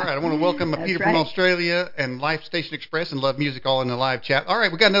 All right, I want to welcome That's Peter right. from Australia and Life Station Express and Love Music all in the live chat. All right,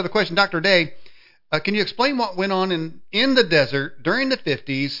 we got another question. Dr. Day, can you explain what went on in the desert during the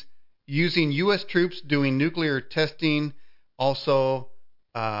 50s using U.S. troops doing nuclear testing, also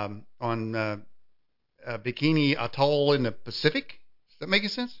on Bikini Atoll in the Pacific? Does that make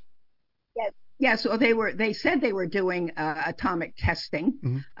sense? Yes. Yeah, so they said they were doing atomic testing,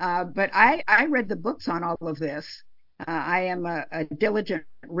 Mm-hmm. but I read the books on all of this. I am a diligent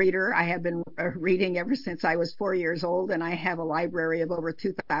reader. I have been reading ever since I was 4 years old, and I have a library of over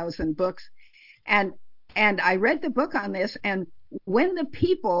 2,000 books. And I read the book on this, and when the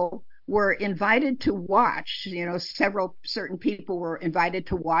people were invited to watch, several certain people were invited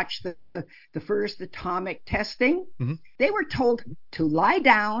to watch the first atomic testing. Mm-hmm. They were told to lie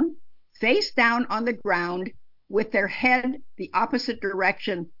down, face down on the ground, with their head the opposite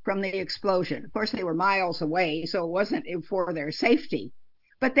direction from the explosion. Of course, they were miles away, so it wasn't for their safety,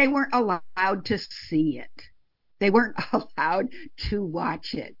 but they weren't allowed to see it. They weren't allowed to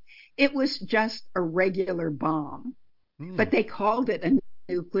watch it. It was just a regular bomb, but they called it a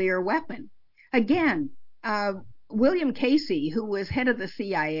nuclear weapon. Again, William Casey, who was head of the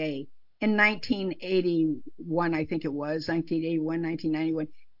CIA in 1981, I think it was, 1981, 1991,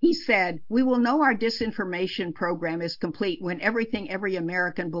 he said, "We will know our disinformation program is complete when everything every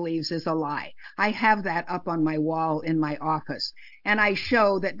American believes is a lie." I have that up on my wall in my office, and I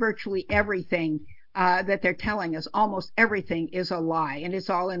show that virtually everything that they're telling us, almost everything, is a lie. And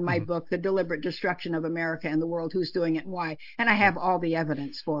it's all in my book, The Deliberate Destruction of America and the World, Who's Doing It and Why. And I have all the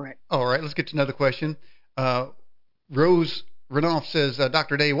evidence for it. All right, let's get to another question. Rose Renoff says,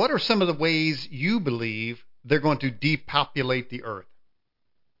 Dr. Day, what are some of the ways you believe they're going to depopulate the earth?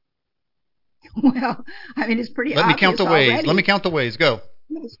 Well, I mean, it's pretty Let obvious me count the ways. already. Let me count the ways. Go.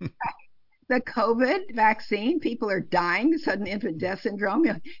 The COVID vaccine, people are dying, sudden infant death syndrome.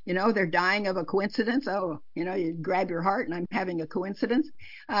 They're dying of a coincidence. Oh, you grab your heart and I'm having a coincidence.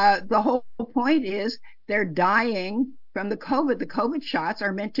 The whole point is they're dying from the COVID. The COVID shots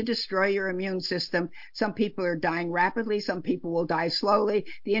are meant to destroy your immune system. Some people are dying rapidly. Some people will die slowly.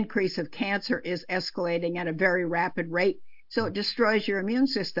 The increase of cancer is escalating at a very rapid rate. So it destroys your immune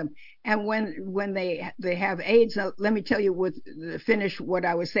system. And when they have AIDS, now let me tell you, finish what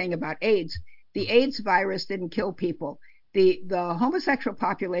I was saying about AIDS. The AIDS virus didn't kill people. The homosexual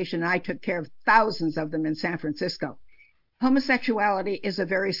population, and I took care of thousands of them in San Francisco. Homosexuality is a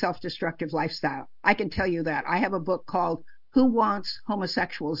very self-destructive lifestyle. I can tell you that. I have a book called Who Wants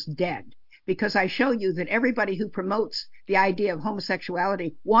Homosexuals Dead? Because I show you that everybody who promotes the idea of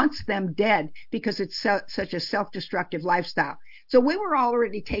homosexuality wants them dead because it's such a self-destructive lifestyle. So we were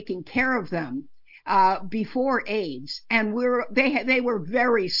already taking care of them before AIDS, and they were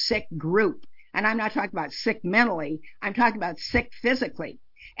very sick group. And I'm not talking about sick mentally. I'm talking about sick physically.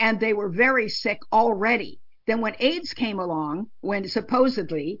 And they were very sick already. Then when AIDS came along, when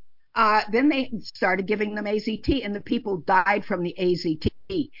supposedly, then they started giving them AZT, and the people died from the AZT.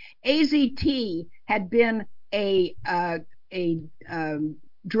 AZT had been a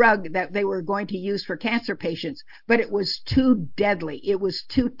drug that they were going to use for cancer patients, but it was too deadly. It was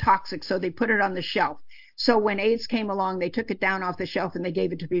too toxic, so they put it on the shelf. So when AIDS came along, they took it down off the shelf and they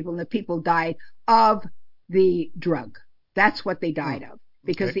gave it to people, and the people died of the drug. That's what they died of,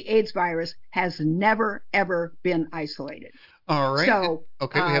 because the AIDS virus has never, ever been isolated. All right. So,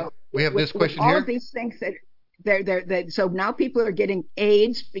 okay, we have this question all here. All of these things so now people are getting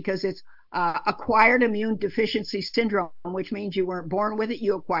AIDS because it's acquired immune deficiency syndrome, which means you weren't born with it,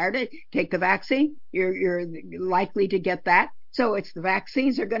 you acquired it. Take the vaccine, you're likely to get that. So it's the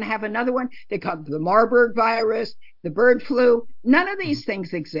vaccines are going to have another one. They call the Marburg virus, the bird flu. None of these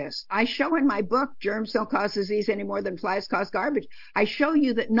things exist. I show in my book, Germs Don't Cause Disease any more than flies cause garbage. I show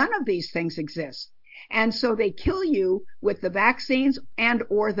you that none of these things exist. And so they kill you with the vaccines and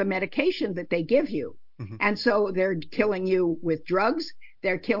or the medication that they give you. Mm-hmm. And so they're killing you with drugs.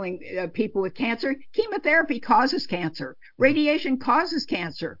 They're killing people with cancer. Chemotherapy causes cancer. Radiation causes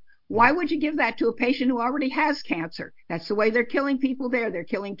cancer. Why would you give that to a patient who already has cancer? That's the way they're killing people there. They're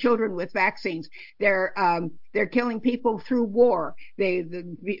killing children with vaccines. They're killing people through war. The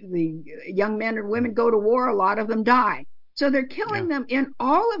young men and women go to war. A lot of them die. So they're killing them in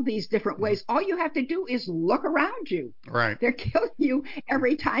all of these different ways. All you have to do is look around you. Right. They're killing you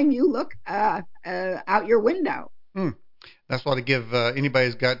every time you look out your window. That's why they give anybody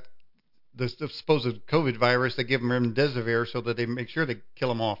who's got the supposed COVID virus, they give them remdesivir so that they make sure they kill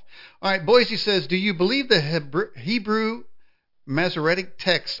them off. All right, Boise says, do you believe the Hebrew Masoretic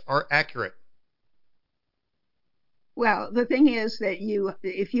texts are accurate? Well, the thing is that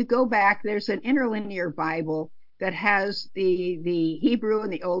if you go back, there's an interlinear Bible that has the Hebrew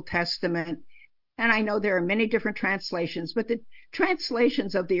and the Old Testament. And I know there are many different translations, but the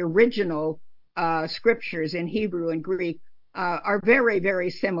translations of the original scriptures in Hebrew and Greek are very, very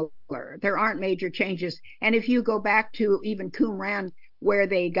similar. There aren't major changes. And if you go back to even Qumran, where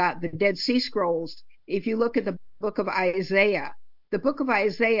they got the Dead Sea Scrolls, if you look at the book of Isaiah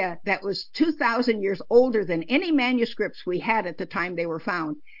that was 2,000 years older than any manuscripts we had at the time they were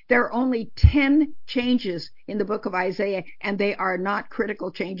found, there are only 10 changes in the book of Isaiah, and they are not critical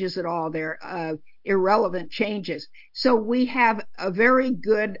changes at all. They're irrelevant changes. So we have a very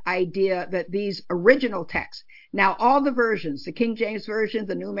good idea that these original texts, now all the versions, the King James Version,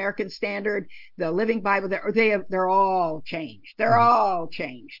 the New American Standard, the Living Bible, they're all changed. They're all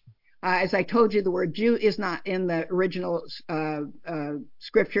changed. As I told you, the word Jew is not in the original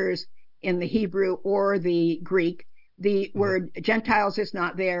scriptures in the Hebrew or the Greek. The word Gentiles is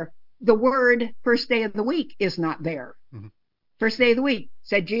not there. The word first day of the week is not there. Mm-hmm. First day of the week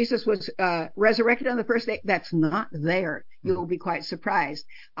said Jesus was resurrected on the first day. That's not there. Mm-hmm. You will be quite surprised.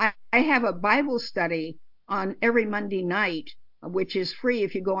 I have a Bible study on every Monday night, which is free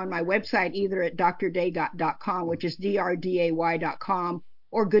if you go on my website, either at drday.com, which is drday.com,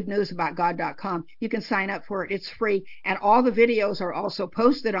 or goodnewsaboutgod.com. You can sign up for it. It's free. And all the videos are also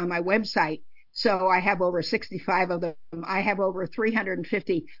posted on my website. So I have over 65 of them. I have over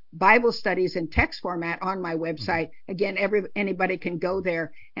 350 Bible studies in text format on my website. Again, anybody can go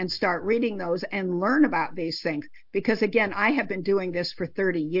there and start reading those and learn about these things. Because again, I have been doing this for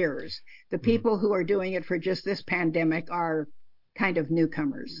 30 years. The people who are doing it for just this pandemic are kind of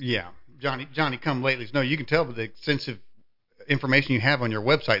newcomers. Yeah. Johnny come latelys. No, you can tell by the extensive information you have on your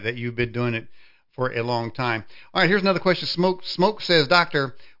website that you've been doing it for a long time. All right, here's another question. Smoke says,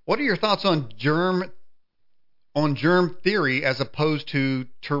 Doctor, what are your thoughts on germ theory as opposed to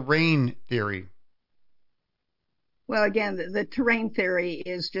terrain theory? Well, again, the terrain theory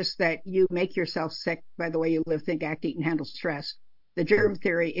is just that you make yourself sick by the way you live, think, act, eat, and handle stress. The germ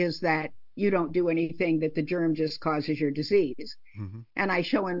theory is that you don't do anything, that the germ just causes your disease. Mm-hmm. And I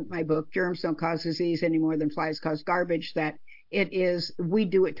show in my book, Germs Don't Cause Disease any more than flies cause garbage, that it is, we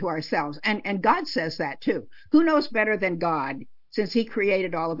do it to ourselves. And God says that too. Who knows better than God, since he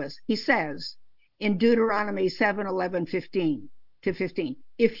created all of us? He says in Deuteronomy 7:11-15,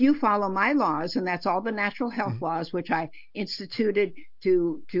 if you follow my laws, and that's all the natural health laws, which I instituted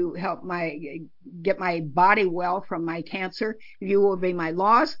to help get my body well from my cancer, if you will obey my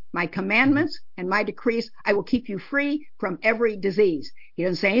laws, my commandments, and my decrees, I will keep you free from every disease. He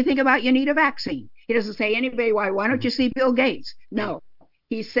doesn't say anything about you need a vaccine. He doesn't say anybody, why don't you see Bill Gates? No.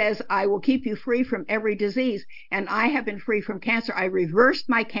 He says, I will keep you free from every disease, and I have been free from cancer. I reversed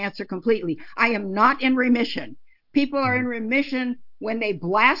my cancer completely. I am not in remission. People are in remission when they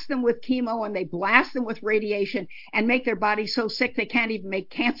blast them with chemo and they blast them with radiation and make their body so sick they can't even make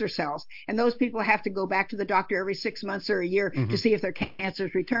cancer cells. And those people have to go back to the doctor every 6 months or a year to see if their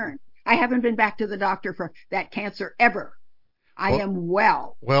cancers return. I haven't been back to the doctor for that cancer ever. I am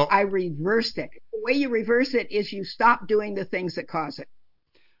well. I reversed it. The way you reverse it is you stop doing the things that cause it.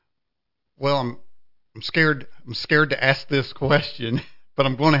 Well, I'm scared to ask this question, but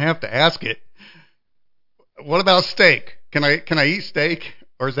I'm going to have to ask it. What about steak? Can I eat steak,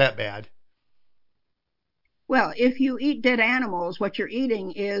 or is that bad? Well, if you eat dead animals, what you're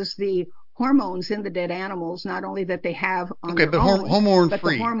eating is the hormones in the dead animals, not only that they have on their own, hormone but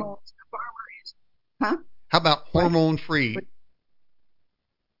free. The hormones the farmer is. Huh? How about hormone free?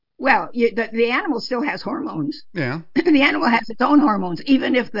 Well, the animal still has hormones. Yeah. The animal has its own hormones,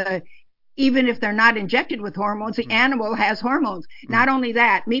 even if they're not injected with hormones, the animal has hormones. Not only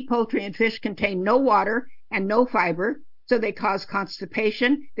that, meat, poultry, and fish contain no water and no fiber, so they cause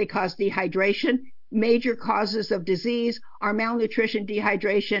constipation, they cause dehydration. Major causes of disease are malnutrition,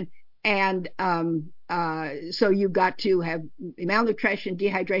 dehydration, and so you've got to have malnutrition,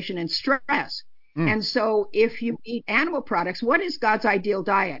 dehydration, and stress. And so if you eat animal products, what is God's ideal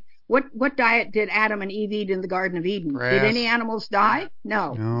diet? What diet did Adam and Eve eat in the Garden of Eden? Grass. Did any animals die?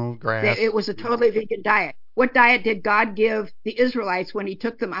 No. No, grass. It was a totally vegan diet. What diet did God give the Israelites when he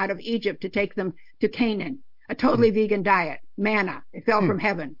took them out of Egypt to take them to Canaan? A totally vegan diet. Manna. It fell from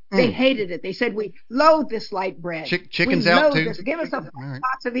heaven. They hated it. They said, we loathe this light bread. Chickens out too. Give us the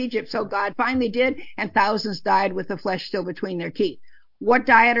pots of Egypt. So God finally did, and thousands died with the flesh still between their teeth. What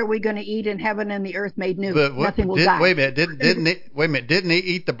diet are we going to eat in heaven and the earth made new? Nothing will die. Wait a minute. Didn't they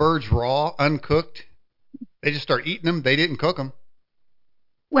eat the birds raw, uncooked? They just start eating them. They didn't cook them.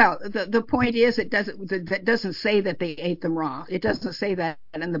 Well, the point is, that doesn't say that they ate them raw. It doesn't say that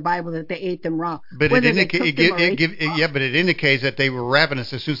in the Bible that they ate them raw. But Whether they cooked them or ate them raw. yeah, but it indicates that they were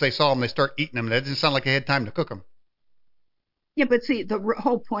ravenous as soon as they saw them. They start eating them. That doesn't sound like they had time to cook them. Yeah, but see, the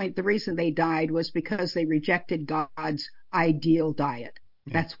whole point, the reason they died was because they rejected God's ideal diet.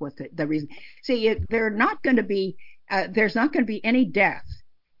 Yeah. That's what the reason. See, there's not going to be any death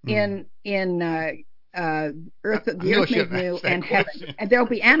in earth, the earth made new, and heaven, and there'll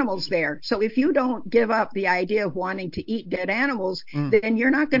be animals there. So if you don't give up the idea of wanting to eat dead animals, then you're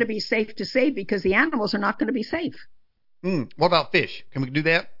not going to be safe to save, because the animals are not going to be safe. What about fish? Can we do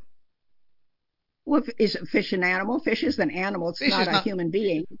that? Well, is fish an animal? Fish is an animal. It's not a human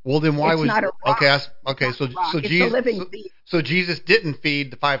being. Well, then why was not a rock. Okay? So Jesus didn't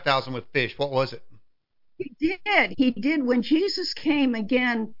feed the 5,000 with fish. What was it? He did. When Jesus came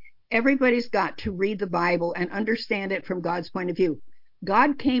again, everybody's got to read the Bible and understand it from God's point of view.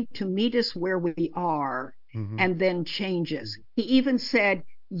 God came to meet us where we are, and then change us. He even said,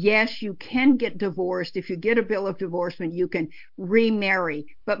 yes, you can get divorced. If you get a bill of divorcement, you can remarry.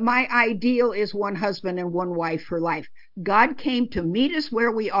 But my ideal is one husband and one wife for life. God came to meet us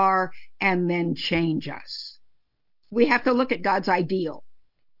where we are and then change us. We have to look at God's ideal.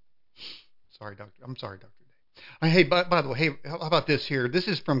 I'm sorry, Doctor. Hey, by the way, hey, how about this here? This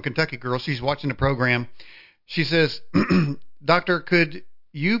is from Kentucky Girl. She's watching the program. She says, Doctor, could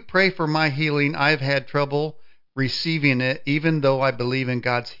you pray for my healing? I've had trouble receiving it, even though I believe in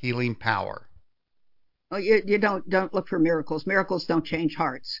God's healing power. Well, you don't look for miracles. Miracles don't change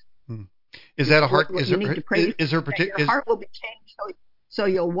hearts. Is that a heart? Your heart will be changed, so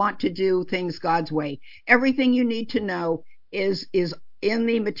you'll want to do things God's way. Everything you need to know is in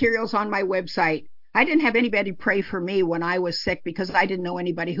the materials on my website. I didn't have anybody pray for me when I was sick because I didn't know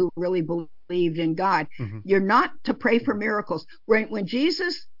anybody who really believed in God. You're not to pray for miracles. When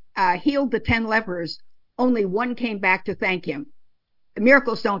Jesus healed the 10 lepers, only one came back to thank him.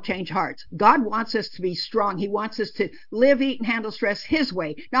 Miracles don't change hearts. God wants us to be strong. He wants us to live, eat, and handle stress his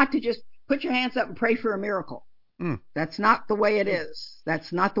way, not to just put your hands up and pray for a miracle. That's not the way it is.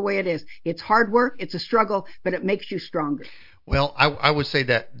 That's not the way it is. It's hard work. It's a struggle, but it makes you stronger. Well, I would say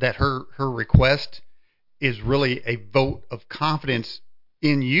that her request is really a vote of confidence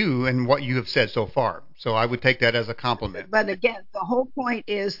in you and what you have said so far. So I would take that as a compliment. But again, the whole point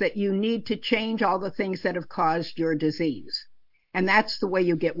is that you need to change all the things that have caused your disease. And that's the way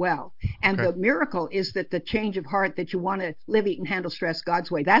you get well. And the miracle is that the change of heart, that you want to live, eat, and handle stress God's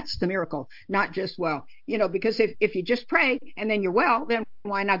way. That's the miracle, not just, because if you just pray and then you're well, then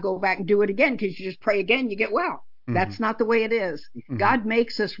why not go back and do it again? Because you just pray again, you get well. That's not the way it is. God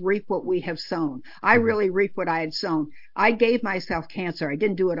makes us reap what we have sown. I really reap what I had sown. I gave myself cancer. I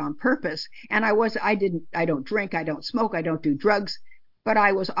didn't do it on purpose. And I don't drink, I don't smoke, I don't do drugs. But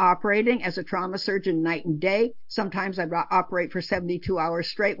I was operating as a trauma surgeon night and day. Sometimes I'd operate for 72 hours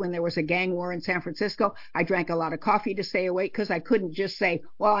straight when there was a gang war in San Francisco. I drank a lot of coffee to stay awake because I couldn't just say,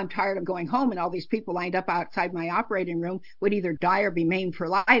 well, I'm tired of going home, and all these people lined up outside my operating room would either die or be maimed for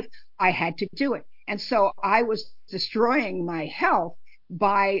life. I had to do it. And so I was destroying my health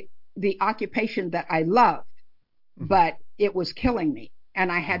by the occupation that I loved, but it was killing me,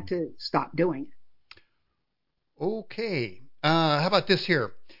 and I had to stop doing it. Okay. How about this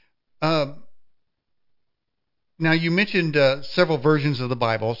here? Now, you mentioned several versions of the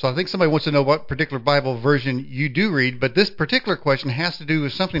Bible, so I think somebody wants to know what particular Bible version you do read, but this particular question has to do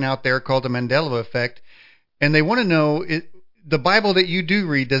with something out there called the Mandela effect, and they want to know, the Bible that you do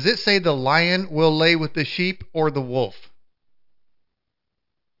read, does it say the lion will lay with the sheep or the wolf?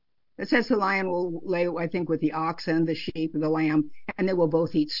 It says the lion will lay, I think, with the ox and the sheep and the lamb, and they will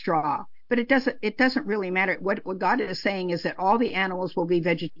both eat straw. But it doesn't really matter. What God is saying is that all the animals will be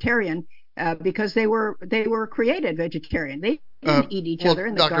vegetarian because they were created vegetarian. They didn't eat each other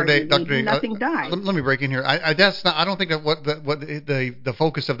in the garden. Nothing died. Let me break in here. I don't think that what the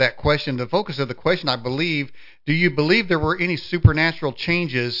focus of that question. The focus of the question, I believe. Do you believe there were any supernatural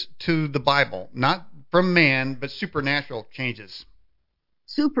changes to the Bible, not from man, but supernatural changes?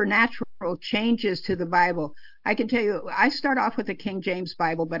 Supernatural changes to the Bible. I can tell you, I start off with the King James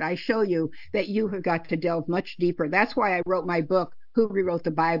Bible, but I show you that you have got to delve much deeper. That's why I wrote my book, Who Rewrote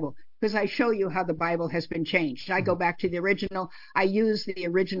the Bible, because I show you how the Bible has been changed. I go back to the original. I use the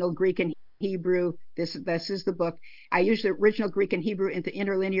original Greek and Hebrew. This is the book. I use the original Greek and Hebrew in the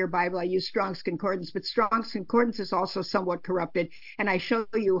interlinear Bible. I use Strong's Concordance, but Strong's Concordance is also somewhat corrupted. And I show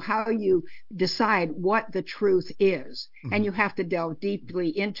you how you decide what the truth is. And you have to delve deeply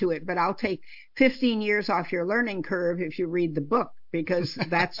into it. But I'll take 15 years off your learning curve if you read the book, because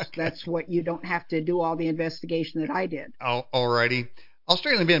that's what you don't have to do all the investigation that I did. All righty.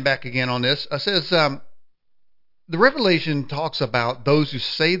 Australian Ben back again on this. Says the Revelation talks about those who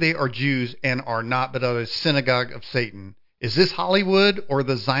say they are Jews and are not, but are a synagogue of Satan. Is this Hollywood or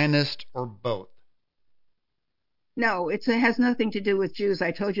the Zionist or both? No, it has nothing to do with Jews.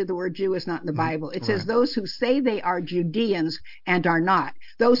 I told you the word Jew is not in the Bible. It says Right. those who say they are Judeans and are not.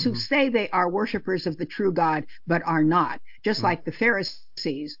 Those who say they are worshipers of the true God but are not. Just like the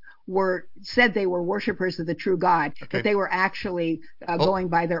Pharisees said they were worshipers of the true God, but they were actually going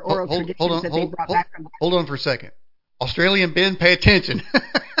by their oral traditions that they brought back from. Hold on for a second. Australian Ben, pay attention.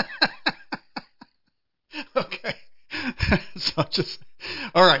 Okay. So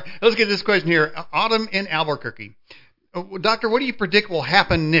all right. Let's get this question here. Autumn in Albuquerque. Doctor, what do you predict will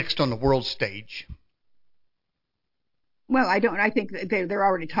happen next on the world stage? Well, I don't. I think they're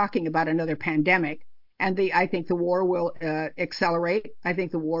already talking about another pandemic, and I think the war will accelerate. I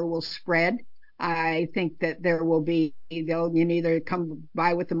think the war will spread. I think that there will be they'll either come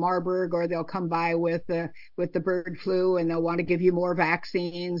by with the Marburg or they'll come by with the bird flu, and they'll want to give you more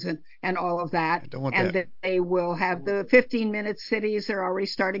vaccines and all of that. I don't want and that. They will have the 15-minute cities. They're already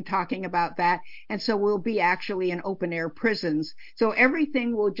starting talking about that, and so we'll be actually in open air prisons. So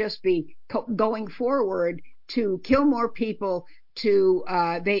everything will just be going forward to kill more people.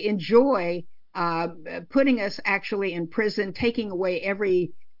 They enjoy putting us actually in prison, taking away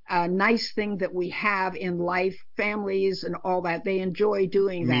every nice thing that we have in life, families and all that. They enjoy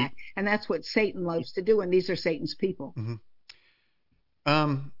doing that. And that's what Satan loves to do. And these are Satan's people.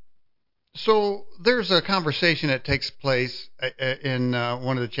 So there's a conversation that takes place in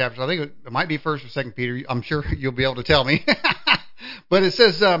one of the chapters. I think it might be 1st or 2nd Peter. I'm sure you'll be able to tell me. But it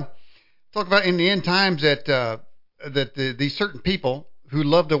says, talk about in the end times that these certain people who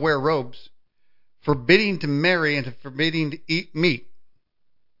love to wear robes, forbidding to marry and forbidding to eat meat.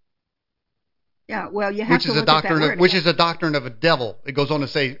 Yeah, well, you have to look at that word. Which is a doctrine of a devil. It goes on to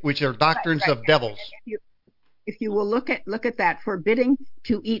say, which are doctrines of devils. If you will look at that, forbidding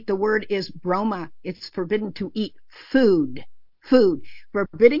to eat, the word is broma. It's forbidden to eat food.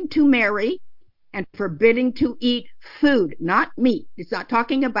 Forbidding to marry and forbidding to eat food, not meat. It's not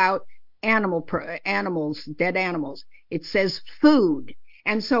talking about animals, dead animals. It says food.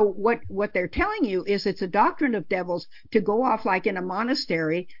 And so what they're telling you is it's a doctrine of devils to go off like in a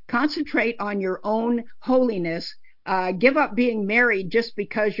monastery, concentrate on your own holiness, give up being married just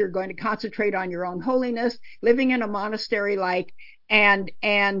because you're going to concentrate on your own holiness, living in a monastery and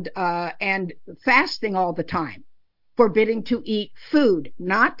fasting all the time, forbidding to eat food,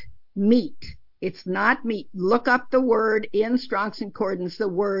 not meat. It's not meat. Look up the word in Strong's Concordance. The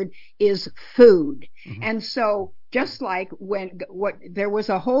word is food. And so just like there was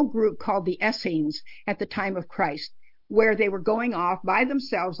a whole group called the Essenes at the time of Christ, where they were going off by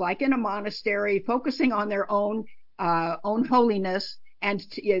themselves, like in a monastery, focusing on their own holiness and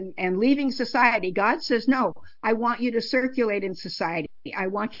leaving society. God says, no, I want you to circulate in society. I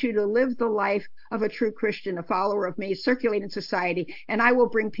want you to live the life of a true Christian, a follower of me, circulate in society, and I will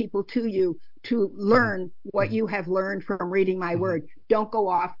bring people to you to learn what you have learned from reading my word. Don't go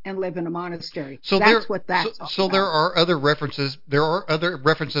off and live in a monastery. So that's what that's all so about. There are other references. There are other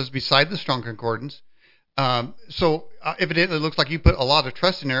references beside the Strong Concordance. So evidently it looks like you put a lot of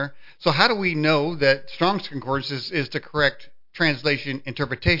trust in there. So how do we know that Strong's Concordance is the correct translation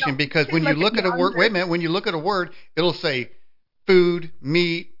interpretation? Because when you look at a word, when you look at a word, it'll say food,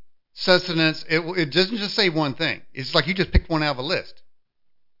 meat, sustenance. It doesn't just say one thing. It's like you just picked one out of a list.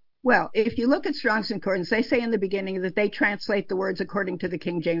 Well, if you look at Strong's Concordance, they say in the beginning that they translate the words according to the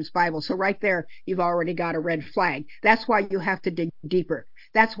King James Bible. So right there, you've already got a red flag. That's why you have to dig deeper.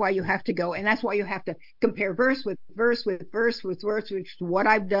 That's why you have to go, and that's why you have to compare verse with verse with verse with verse, which is what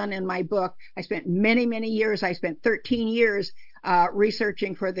I've done in my book. I spent many, many years. I spent 13 years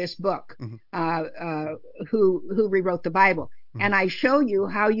researching for this book, who rewrote the Bible. And I show you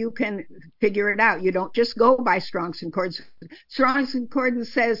how you can figure it out. You don't just go by Strong's Concordance. Strong's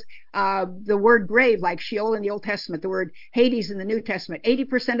Concordance says the word grave, like Sheol in the Old Testament, the word Hades in the New Testament.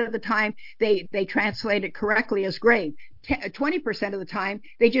 80% of the time, they translate it correctly as grave. 20% of the time,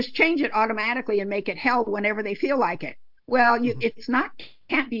 they just change it automatically and make it hell whenever they feel like it. Well,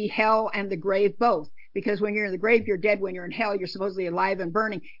 can't be hell and the grave both. Because when you're in the grave, you're dead. When you're in hell, you're supposedly alive and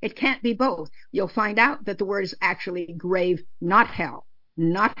burning. It can't be both. You'll find out that the word is actually grave, not hell.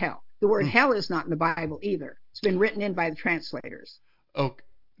 Not hell. The word hell is not in the Bible either. It's been written in by the translators. Oh,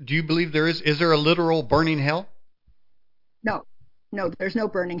 do you believe is there a literal burning hell? No, there's no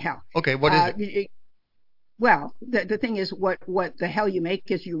burning hell. Okay, what is it? Well, the thing is, what the hell you make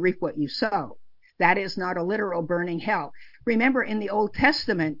is you reap what you sow. That is not a literal burning hell. Remember, in the Old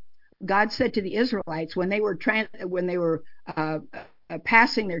Testament, God said to the Israelites when they were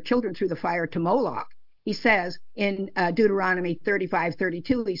passing their children through the fire to Moloch. He says in Deuteronomy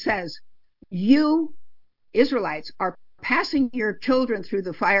 35:32, he says, you Israelites are passing your children through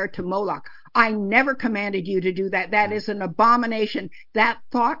the fire to Moloch. I never commanded you to do that. That is an abomination. That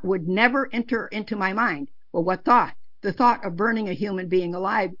thought would never enter into my mind. Well, what thought? The thought of burning a human being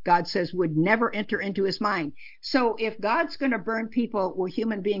alive, God says, would never enter into his mind. So if God's going to burn people or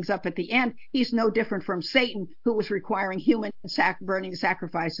human beings up at the end, he's no different from Satan, who was requiring human burning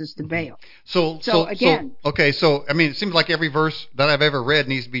sacrifices to Baal. So again, okay. So I mean, it seems like every verse that I've ever read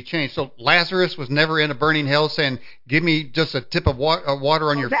needs to be changed. So Lazarus was never in a burning hell, saying, "Give me just a tip of water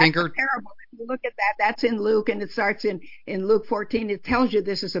on your finger." That's a parable. If you look at that, that's in Luke, and it starts in Luke 14. It tells you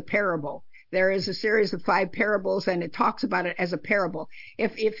this is a parable. There is a series of 5 parables, and it talks about it as a parable.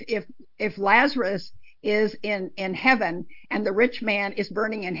 If Lazarus is in heaven and the rich man is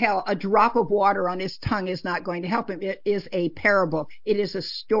burning in hell, a drop of water on his tongue is not going to help him. It is a parable. It is a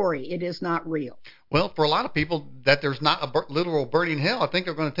story. It is not real. Well, for a lot of people, that there's not a literal burning hell, I think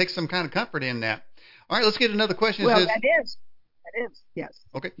they're going to take some kind of comfort in that. All right, let's get another question. Well, that is, yes.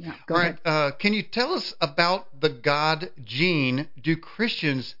 Okay. Yeah, all right. Can you tell us about the God gene? Do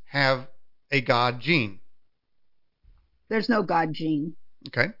Christians have a God gene? There's no God gene.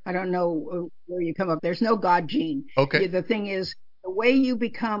 Okay. I don't know where you come up. There's no God gene. Okay. The thing is, the way you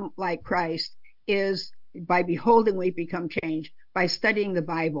become like Christ is by beholding we become changed, by studying the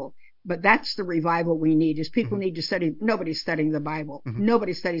Bible. But that's the revival we need, is people need to study. Nobody's studying the Bible.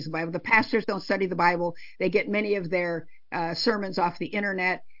 Nobody studies the Bible. The pastors don't study the Bible. They get many of their sermons off the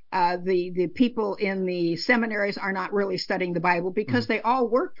internet. The people in the seminaries are not really studying the Bible because they all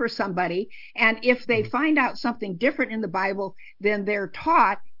work for somebody. And if they find out something different in the Bible than they're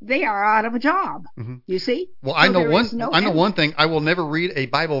taught, they are out of a job. You see? Well, I know one thing. I will never read a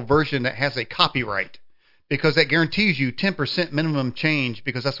Bible version that has a copyright, because that guarantees you 10% minimum change,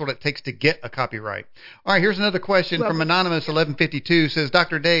 because that's what it takes to get a copyright. All right, here's another question from Anonymous 1152. Says,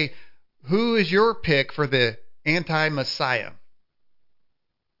 Dr. Day, who is your pick for the anti-Messiah?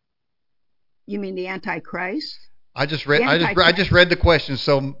 You mean the Antichrist? I just read the question.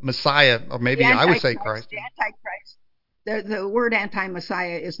 So Messiah, or maybe I would say Christ. The Antichrist. The word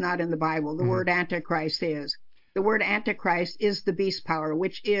anti-Messiah is not in the Bible. The word Antichrist is. The word Antichrist is the beast power,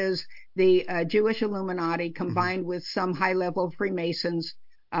 which is the Jewish Illuminati combined with some high-level Freemasons,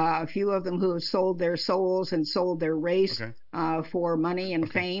 a few of them who have sold their souls and sold their race for money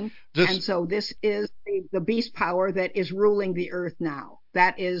and fame. And so this is the beast power that is ruling the earth now.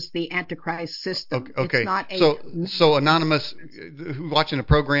 That is the Antichrist system. Okay. It's not so Anonymous, who's watching the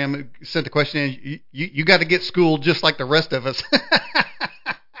program, sent the question in. You got to get schooled just like the rest of us.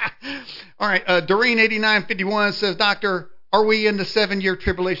 All right. Doreen 8951 says, Doctor, are we in the 7-year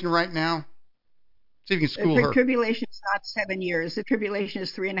tribulation right now? See if you can school her. The tribulation is not 7 years. The tribulation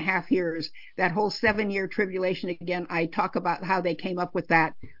is 3.5 years. That whole 7-year tribulation, again, I talk about how they came up with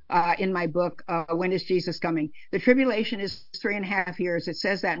that in my book, When is Jesus Coming? The tribulation is 3.5 years. It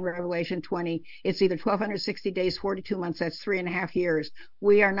says that in Revelation 20. It's either 1,260 days, 42 months. That's 3.5 years.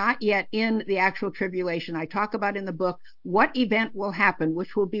 We are not yet in the actual tribulation. I talk about in the book what event will happen,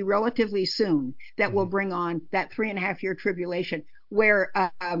 which will be relatively soon, that will bring on that 3.5-year tribulation, where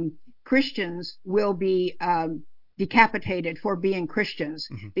Christians will be decapitated for being Christians,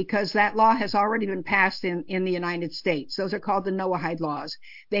 because that law has already been passed in the United States. Those are called the Noahide laws.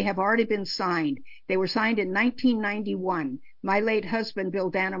 They have already been signed. They were signed in 1991. My late husband,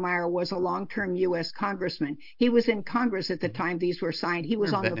 Bill Dannemeyer, was a long-term U.S. congressman. He was in Congress at the time these were signed. He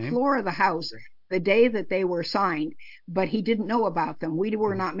was on the floor of the House the day that they were signed, but he didn't know about them. We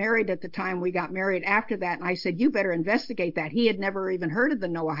were not married at the time. We got married after that, and I said, you better investigate that. He had never even heard of the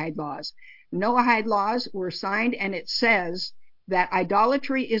Noahide laws. Noahide laws were signed, and it says that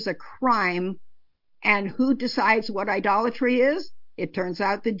idolatry is a crime, and who decides what idolatry is? It turns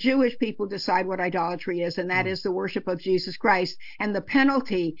out the Jewish people decide what idolatry is, and that is the worship of Jesus Christ. And the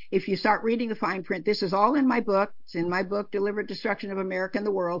penalty, if you start reading the fine print, this is all in my book. It's in my book, Deliberate Destruction of America and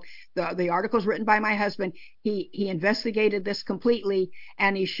the World. The article's written by my husband. He investigated this completely,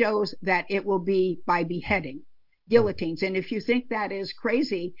 and he shows that it will be by beheading, guillotines. And if you think that is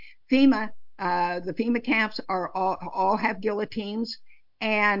crazy, the FEMA camps are all have guillotines.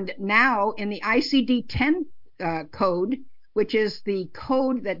 And now in the ICD-10 code, which is the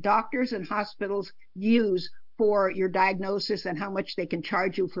code that doctors and hospitals use for your diagnosis and how much they can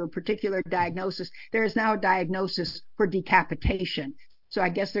charge you for a particular diagnosis, there is now a diagnosis for decapitation. So I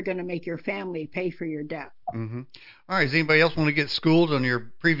guess they're going to make your family pay for your death. All right. Does anybody else want to get schooled on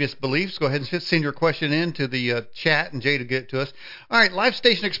your previous beliefs? Go ahead and send your question in to the chat, and Jay to get it to us. All right. Live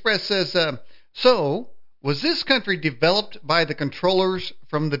Station Express says, so Was this country developed by the controllers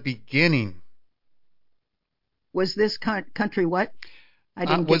from the beginning? Was this country what? I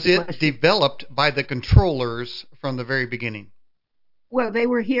didn't was get the it question. developed by the controllers from the very beginning? Well, they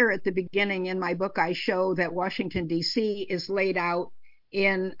were here at the beginning. In my book, I show that Washington, D.C. is laid out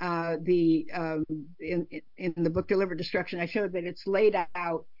in in the book Deliver Destruction. I showed that it's laid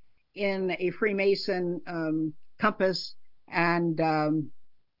out in a Freemason compass, and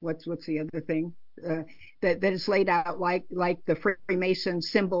what's the other thing? That it's laid out like the Freemason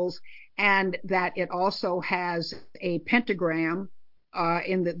symbols, and that it also has a pentagram.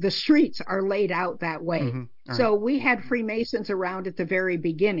 In the streets are laid out that way. Mm-hmm. So we had Freemasons around at the very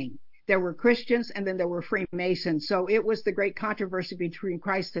beginning. There were Christians, and then there were Freemasons. So it was the great controversy between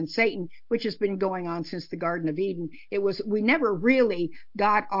Christ and Satan, which has been going on since the Garden of Eden. We never really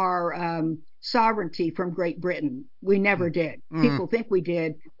got our sovereignty from Great Britain. We never did. People think we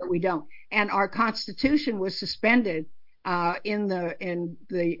did, but we don't. And our Constitution was suspended in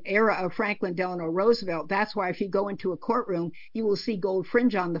the era of Franklin Delano Roosevelt. That's why if you go into a courtroom, you will see gold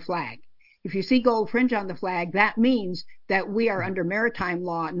fringe on the flag. If you see gold fringe on the flag, that means that we are under maritime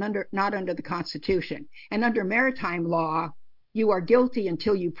law, not under the Constitution. And under maritime law, you are guilty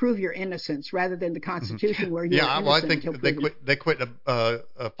until you prove your innocence, rather than the Constitution where you are innocent. Well, I think they quit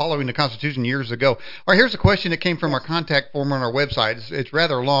following the Constitution years ago. All right, here's a question that came from our contact form on our website. It's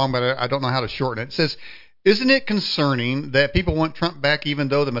rather long, but I don't know how to shorten it. It says, isn't it concerning that people want Trump back even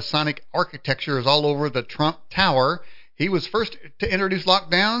though the Masonic architecture is all over the Trump Tower? He was first to introduce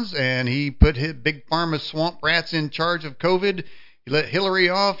lockdowns, and he put his big pharma swamp rats in charge of COVID. He let Hillary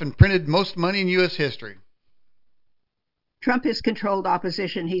off and printed most money in U.S. history. Trump has controlled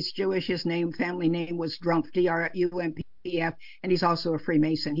opposition. He's Jewish. His family name was Drumpf, D-R-U-M-P-F, and he's also a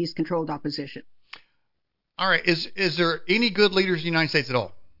Freemason. He's controlled opposition. All right. Is there any good leaders in the United States at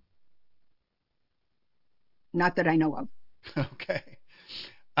all? Not that I know of. Okay.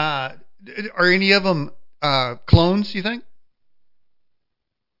 Are any of them clones, you think?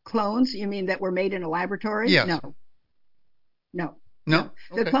 Clones? You mean that were made in a laboratory? Yes. No.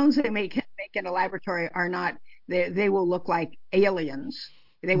 Okay. The clones they make in a laboratory are not. They will look like aliens.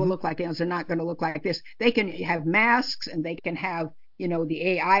 They will look like aliens. They're not going to look like this. They can have masks, and they can have the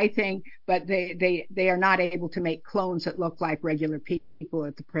AI thing, but they are not able to make clones that look like regular people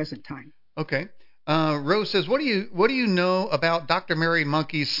at the present time. Okay. Rose says, what do you know about Dr. Mary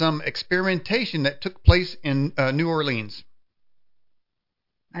Monkey's some experimentation that took place in New Orleans?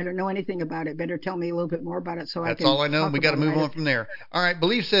 I don't know anything about it. Better tell me a little bit more about it That's all I know. We got to move on from there. All right.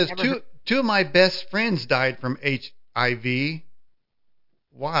 Believe says, two of my best friends died from HIV.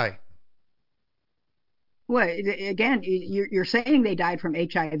 Why? Well, again, you're saying they died from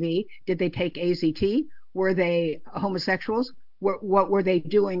HIV. Did they take AZT? Were they homosexuals? What were they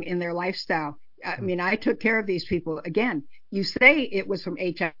doing in their lifestyle? I mean, I took care of these people. Again, you say it was from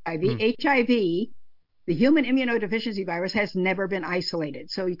HIV. HIV, the human immunodeficiency virus, has never been isolated.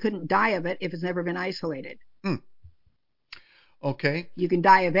 So you couldn't die of it if it's never been isolated. Okay. You can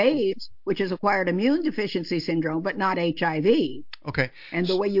die of AIDS, which is acquired immune deficiency syndrome, but not HIV. Okay. And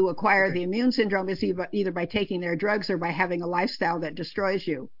the way you acquire the immune syndrome is either by taking their drugs or by having a lifestyle that destroys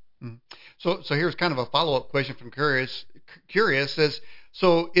you. So here's kind of a follow-up question from Curious says,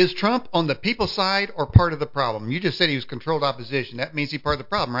 so is Trump on the people's side or part of the problem? You just said he was controlled opposition. That means he's part of the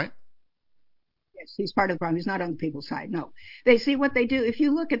problem, right? Yes, he's part of the problem. He's not on the people's side. No. They see what they do. If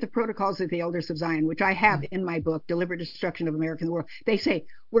you look at the protocols of the Elders of Zion, which I have in my book, Deliver Destruction of America and the World, they say,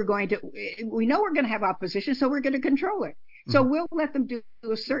 we know we're going to have opposition, so we're going to control it. So we'll let them do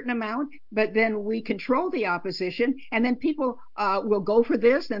a certain amount, but then we control the opposition, and then people will go for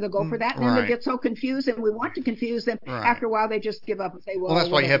this, then they'll go for that, and then they get so confused, and we want to confuse them. After a while, they just give up and say, well, that's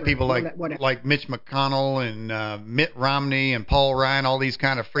why you have people like Mitch McConnell and Mitt Romney and Paul Ryan, all these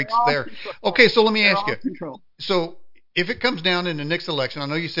kind of freaks there. Okay, so let me ask you. So if it comes down in the next election, I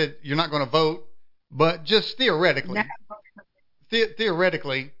know you said you're not going to vote, but just theoretically,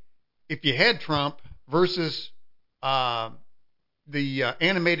 if you had Trump versus the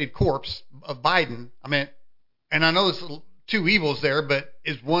animated corpse of Biden, I mean, and I know there's two evils there, but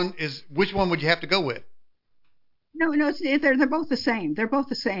which one would you have to go with? No, they're both the same. They're both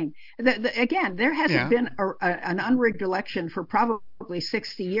the same. Again, there hasn't been an unrigged election for probably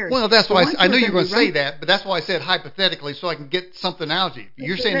 60 years. Well, that's why I know you're going to say that, but that's why I said hypothetically, so I can get something out of you.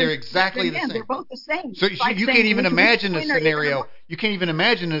 You're saying they're exactly the same. They're both the same. So you can't even imagine a scenario. You can't even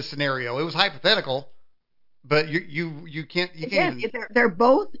imagine a scenario. It was hypothetical. But you can't. Again, they're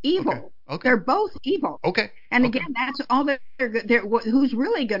both evil. Okay. They're both evil. Okay. And again, that's all who's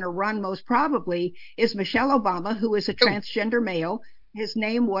really going to run most probably is Michelle Obama, who is a transgender male. His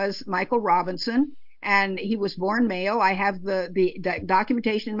name was Michael Robinson, and he was born male. I have the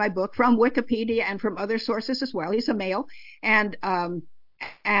documentation in my book from Wikipedia and from other sources as well. He's a male, and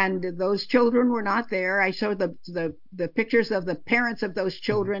those children were not there. I showed the pictures of the parents of those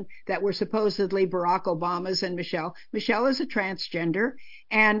children that were supposedly Barack Obama's and Michelle. Michelle is a transgender,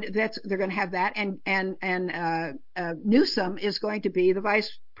 and they're going to have that. And Newsom is going to be the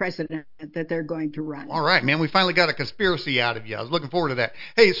vice president that they're going to run. All right, man. We finally got a conspiracy out of you. I was looking forward to that.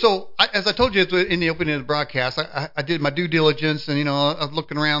 Hey, so as I told you in the opening of the broadcast, I did my due diligence, and I was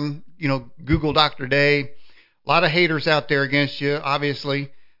looking around. Google Dr. Day. A lot of haters out there against you,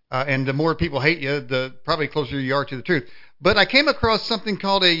 obviously, and the more people hate you, the probably closer you are to the truth. But I came across something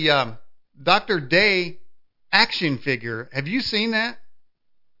called a Dr. Day action figure. Have you seen that?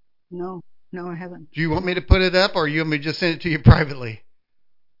 No, I haven't. Do you want me to put it up, or you want me to just send it to you privately?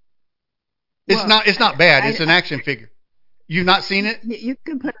 It's not bad. It's an action figure. You've not seen it? You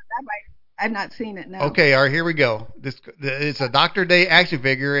can put it up. I've not seen it, no. Okay, all right, here we go. It's a Dr. Day action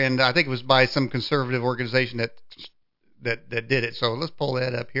figure, and I think it was by some conservative organization that did it. So let's pull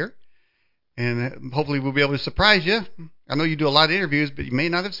that up here, and hopefully we'll be able to surprise you. I know you do a lot of interviews, but you may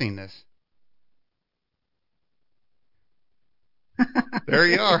not have seen this. There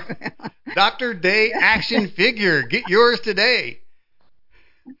you are. Dr. Day action figure. Get yours today.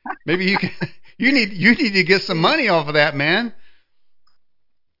 Maybe you need to get some money off of that, man.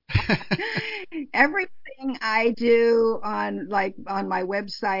 Everything I do on my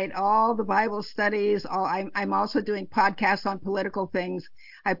website, all the Bible studies, I'm also doing podcasts on political things.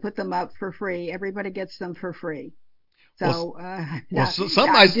 I put them up for free. Everybody gets them for free. So, I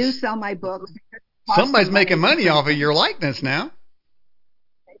do sell my books. Somebody's making money off of your likeness now.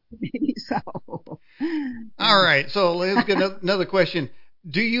 Maybe so. All right. So let's get another question.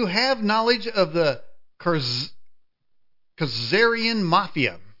 Do you have knowledge of the Khazarian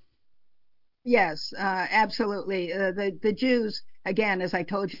Mafia? Yes, absolutely. The Jews, again, as I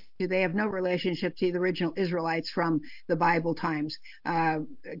told you, they have no relationship to the original Israelites from the Bible times. The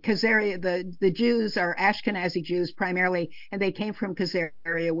Jews are Ashkenazi Jews primarily, and they came from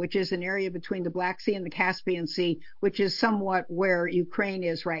Khazaria, which is an area between the Black Sea and the Caspian Sea, which is somewhat where Ukraine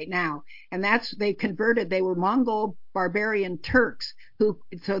is right now. And they were Mongol barbarian Turks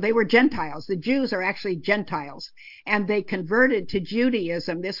so they were Gentiles. The Jews are actually Gentiles, and they converted to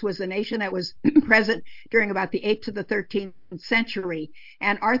Judaism. This was a nation that was present during about the 8th to the 13th century.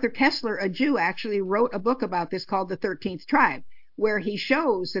 And Arthur Kessler, a Jew, actually wrote a book about this called The 13th Tribe, where he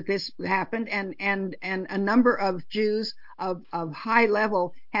shows that this happened, and a number of Jews of high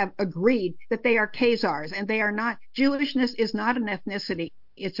level have agreed that they are Khazars, and they are not. Jewishness is not an ethnicity.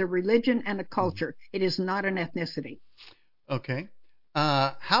 It's a religion and a culture. It is not an ethnicity. Okay.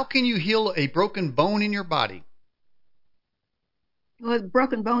 How can you heal a broken bone in your body? Well,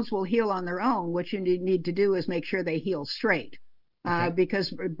 broken bones will heal on their own. What you need to do is make sure they heal straight,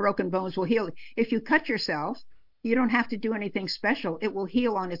 because broken bones will heal. If you cut yourself, you don't have to do anything special. It will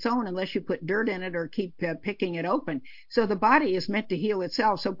heal on its own unless you put dirt in it or keep picking it open. So the body is meant to heal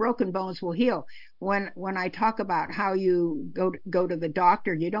itself. So broken bones will heal. When I talk about how you go to the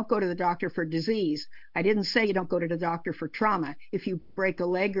doctor, you don't go to the doctor for disease. I didn't say you don't go to the doctor for trauma. If you break a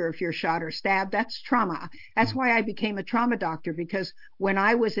leg or if you're shot or stabbed, that's trauma. That's why I became a trauma doctor, because when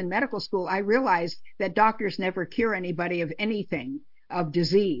I was in medical school, I realized that doctors never cure anybody of anything, of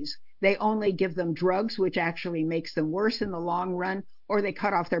disease. They only give them drugs, which actually makes them worse in the long run, or they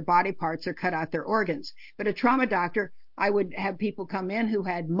cut off their body parts or cut out their organs. But a trauma doctor, I would have people come in who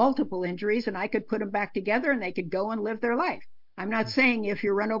had multiple injuries, and I could put them back together and they could go and live their life. I'm not saying if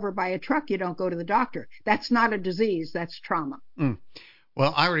you're run over by a truck, you don't go to the doctor. That's not a disease. That's trauma.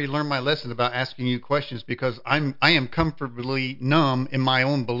 Well, I already learned my lesson about asking you questions, because I am comfortably numb in my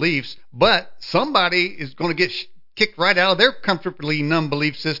own beliefs, but somebody is going to get kicked right out of their comfortably numb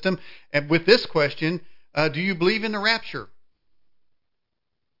belief system. And with this question, do you believe in the rapture?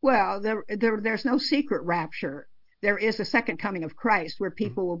 Well, there's no secret rapture. There is a second coming of Christ where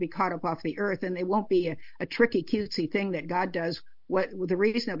people will be caught up off the earth, and it won't be a tricky, cutesy thing that God does. The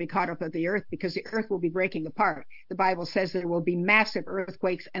reason they'll be caught up of the earth, because the earth will be breaking apart. The Bible says there will be massive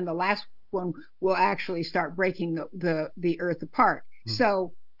earthquakes, and the last one will actually start breaking the earth apart.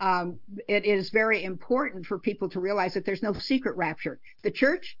 So it is very important for people to realize that there's no secret rapture.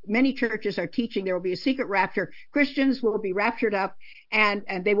 Many churches are teaching there will be a secret rapture. Christians will be raptured up, and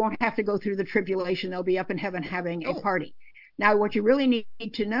they won't have to go through the tribulation. They'll be up in heaven having a party. Now, what you really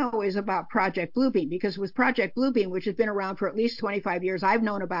need to know is about Project Bluebeam, because with Project Bluebeam, which has been around for at least 25 years, I've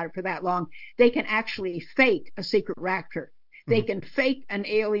known about it for that long, they can actually fake a secret rapture. They can fake an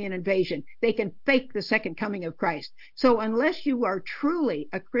alien invasion. They can fake the second coming of Christ. So unless you are truly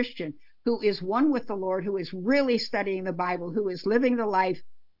a Christian who is one with the Lord, who is really studying the Bible, who is living the life,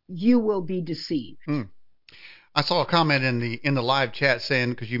 you will be deceived. I saw a comment in the live chat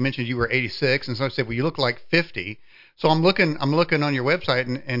saying, because you mentioned you were 86, and so I said, well, you look like 50. So I'm looking on your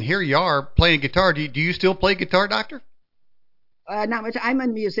website, and here you are playing guitar. Do you still play guitar, Doctor? Not much. I'm a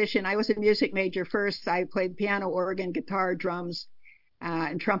musician. I was a music major first. I played piano, organ, guitar, drums,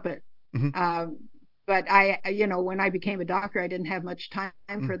 and trumpet. But when I became a doctor, I didn't have much time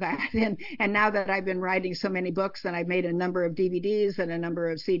for that. And now that I've been writing so many books, and I've made a number of DVDs and a number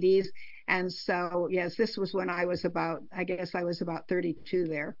of CDs. And so, yes, this was when I was about 32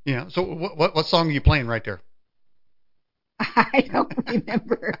 there. Yeah. So what song are you playing right there? I don't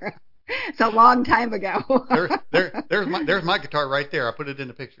remember. It's a long time ago. there's my guitar right there. I put it in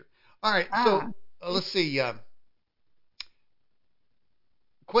the picture. All right. So let's see.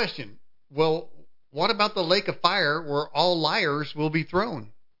 Question. Well, what about the lake of fire where all liars will be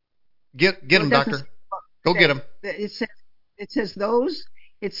thrown? Get them, Doctor. Go get them. It says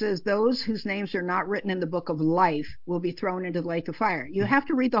those whose names are not written in the book of life will be thrown into the lake of fire. You have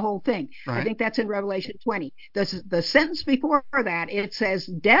to read the whole thing. Right. I think that's in Revelation 20. The sentence before that, it says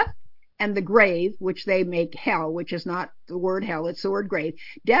death and the grave, which they make hell, which is not the word hell, it's the word grave.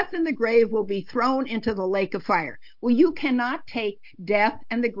 Death and the grave will be thrown into the lake of fire. Well, you cannot take death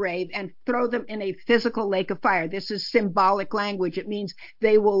and the grave and throw them in a physical lake of fire. This is symbolic language. It means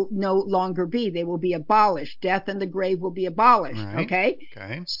they will no longer be. They will be abolished. Death and the grave will be abolished. Right.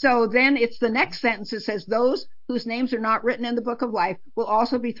 Okay. So then it's the next sentence. It says those whose names are not written in the book of life will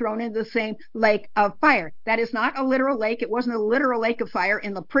also be thrown into the same lake of fire. That is not a literal lake. It wasn't a literal lake of fire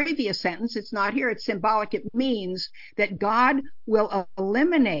in the previous sentence. It's not here. It's symbolic. It means that God will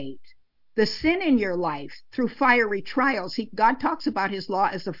eliminate the sin in your life through fiery trials. God talks about his law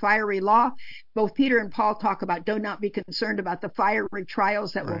as the fiery law. Both Peter and Paul talk about do not be concerned about the fiery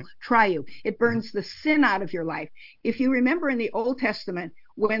trials that will try you. It burns the sin out of your life. If you remember in the Old Testament,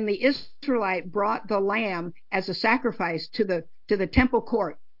 when the Israelite brought the lamb as a sacrifice to the temple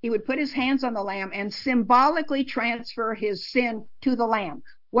court, he would put his hands on the lamb and symbolically transfer his sin to the lamb.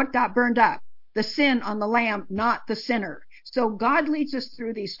 What got burned up? The sin on the lamb, not the sinner. So God leads us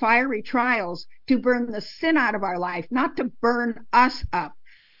through these fiery trials to burn the sin out of our life, not to burn us up.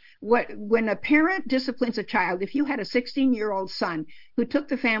 When a parent disciplines a child, if you had a 16-year-old son who took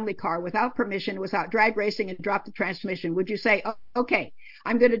the family car without permission, was out drag racing and dropped the transmission, would you say, oh, okay,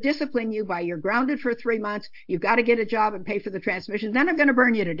 I'm going to discipline you by you're grounded for 3 months, you've got to get a job and pay for the transmission, then I'm going to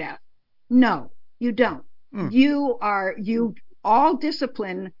burn you to death? No, you don't. All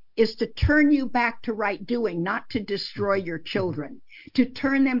discipline is to turn you back to right doing, not to destroy your children, to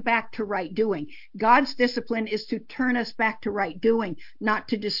turn them back to right doing. God's discipline is to turn us back to right doing, not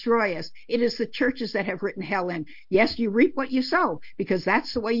to destroy us. It is the churches that have written hell in. Yes, you reap what you sow, because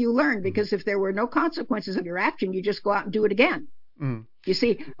that's the way you learn, because if there were no consequences of your action, you just go out and do it again. You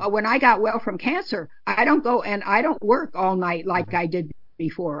see, when I got well from cancer, I don't go and I don't work all night like I did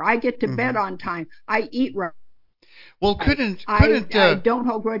before. I get to bed on time. I eat right. Well, I don't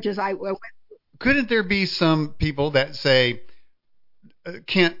hold grudges. Couldn't there be some people that say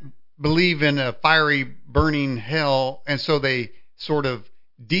can't believe in a fiery burning hell, and so they sort of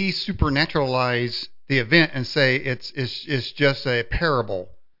de-supernaturalize the event and say it's just a parable?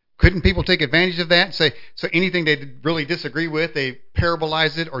 Couldn't people take advantage of that and say, so anything they really disagree with, they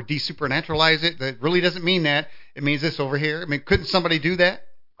parabolize it or de-supernaturalize it? That really doesn't mean that. It means this over here. I mean, couldn't somebody do that?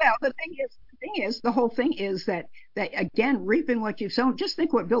 Well, the whole thing is that again, reaping what you've sown. Just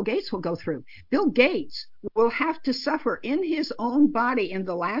think what Bill Gates will go through. Bill Gates will have to suffer in his own body in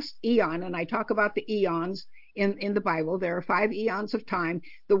the last eon, and I talk about the eons in the Bible. There are 5 eons of time.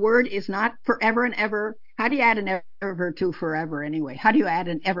 The word is not forever and ever. How do you add an ever to forever anyway? How do you add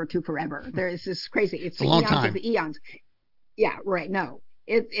an ever to forever? There is this crazy. It's the eons of the eons. Yeah, right. No.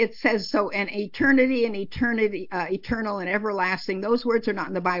 It says so, and eternity and eternal and everlasting. Those words are not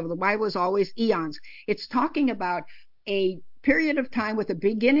in the Bible. The Bible is always eons. It's talking about a period of time with a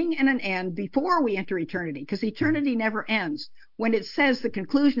beginning and an end before we enter eternity, because eternity never ends. When it says the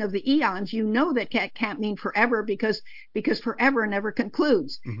conclusion of the eons, you know that can't mean forever, because forever never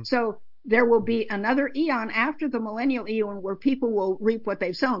concludes. So there will be another eon after the millennial eon where people will reap what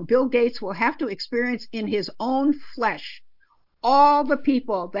they've sown. Bill Gates will have to experience in his own flesh all the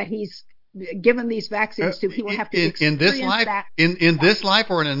people that he's given these vaccines to. He will have to experience in this life, that. In this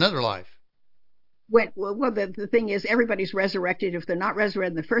life or in another life? The thing is, everybody's resurrected. If they're not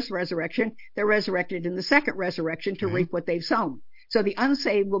resurrected in the first resurrection, they're resurrected in the second resurrection to reap what they've sown. So the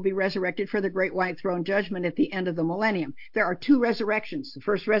unsaved will be resurrected for the great white throne judgment at the end of the millennium. There are two resurrections. The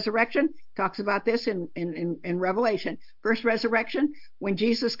first resurrection talks about this in Revelation. First resurrection, when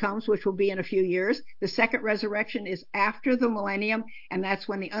Jesus comes, which will be in a few years. The second resurrection is after the millennium, and that's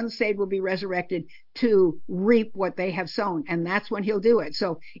when the unsaved will be resurrected to reap what they have sown, and that's when he'll do it.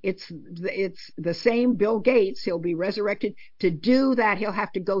 So it's the same Bill Gates. He'll be resurrected to do that. He'll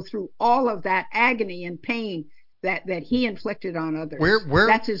have to go through all of that agony and pain that he inflicted on others. Where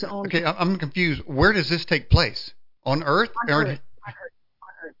that's his own. Okay, I'm confused. Where does this take place? On Earth? On Earth.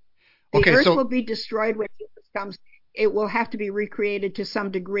 The Earth will be destroyed when Jesus comes. It will have to be recreated to some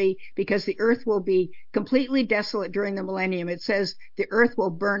degree because the earth will be completely desolate during the millennium. It says the earth will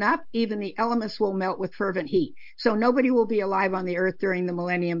burn up, even the elements will melt with fervent heat. So nobody will be alive on the earth during the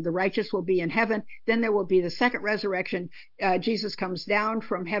millennium. The righteous will be in heaven. Then there will be the second resurrection. Jesus comes down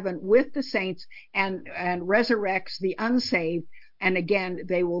from heaven with the saints and resurrects the unsaved. And again,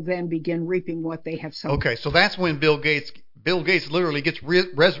 they will then begin reaping what they have sown. Okay, so that's when Bill Gates literally gets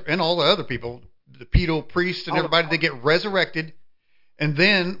and all the other people, the pedo priests and everybody, they get resurrected, and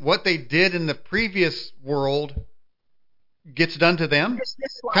then what they did in the previous world gets done to them,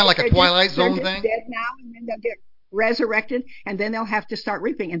 kind of like a Twilight Zone thing. Dead now, and then they'll get resurrected, and then they'll have to start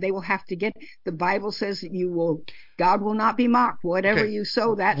reaping, and they will have to get. The Bible says that God will not be mocked. Whatever you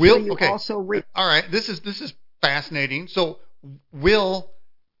sow, that will you also reap. All right, this is fascinating. So, will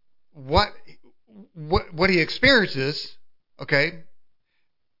what he experiences, okay?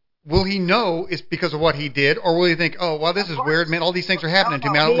 Will he know it's because of what he did, or will he think, oh, well, this is weird, man, all these things are happening to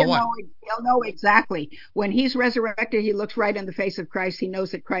me, I don't know why. He'll know exactly. When he's resurrected, he looks right in the face of Christ. He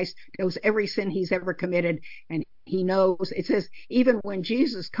knows that Christ knows every sin he's ever committed, and he knows. It says, even when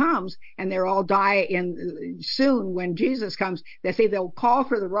Jesus comes, and they'll all die soon when Jesus comes, they say they'll call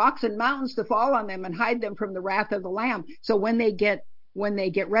for the rocks and mountains to fall on them and hide them from the wrath of the Lamb. So when they get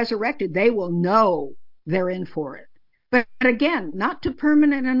resurrected, they will know they're in for it. But again, not to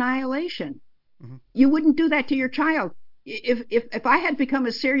permanent annihilation. Mm-hmm. You wouldn't do that to your child. If I had become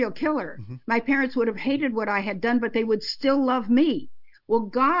a serial killer, mm-hmm. my parents would have hated what I had done, but they would still love me. Well,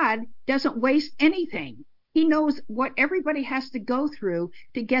 God doesn't waste anything. He knows what everybody has to go through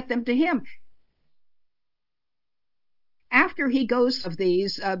to get them to him. After he goes of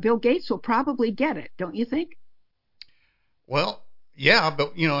these, Bill Gates will probably get it, don't you think? Well, yeah,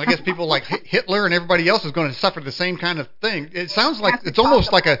 but I guess people like Hitler and everybody else is going to suffer the same kind of thing. It sounds like it's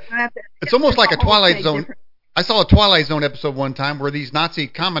almost like a Twilight Zone. I saw a Twilight Zone episode one time where these Nazi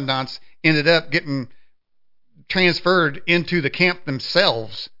commandants ended up getting transferred into the camp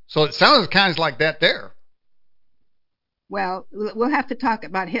themselves. So it sounds kind of like that there. Well, we'll have to talk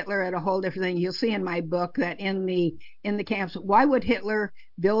about Hitler at a whole different thing. You'll see in my book that in the camps, why would Hitler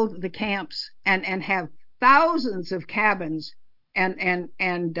build the camps and have thousands of cabins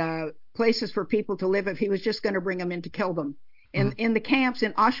and places for people to live if he was just going to bring them in to kill them? In the camps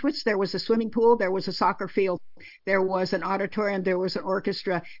in Auschwitz, there was a swimming pool, there was a soccer field, there was an auditorium, there was an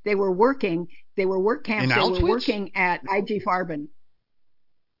orchestra. They were work camps. They were working at IG Farben.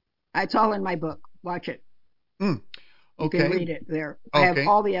 It's all in my book. Watch it. Okay. You can read it there. I have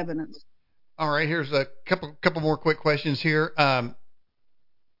all the evidence. All right. Here's a couple more quick questions here.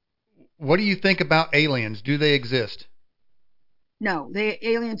 What do you think about aliens? Do they exist? No, the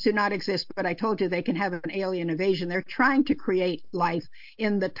aliens do not exist, but I told you they can have an alien invasion. They're trying to create life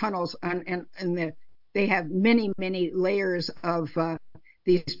in the tunnels, and they have many, many layers of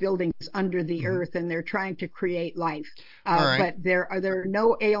these buildings under the earth, and they're trying to create life. But there are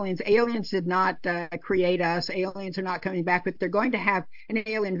no aliens. Aliens did not create us. Aliens are not coming back, but they're going to have an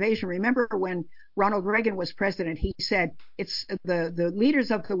alien invasion. Remember when Ronald Reagan was president, he said it's the leaders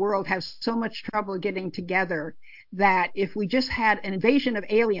of the world have so much trouble getting together that if we just had an invasion of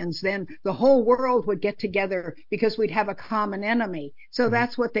aliens, then the whole world would get together because we'd have a common enemy. So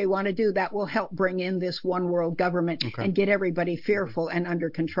that's what they want to do. That will help bring in this one world government and get everybody fearful and under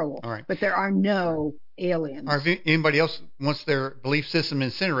control. All right. But there are no aliens. All right, if anybody else wants their belief system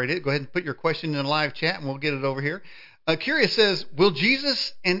incinerated, go ahead and put your question in the live chat and we'll get it over here. Curious says, will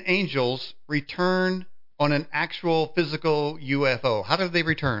Jesus and angels return on an actual physical UFO? How do they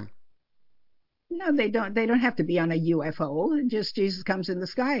return? No, they don't. They don't have to be on a UFO. Just Jesus comes in the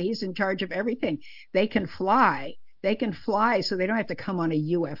sky. He's in charge of everything. They can fly. So they don't have to come on a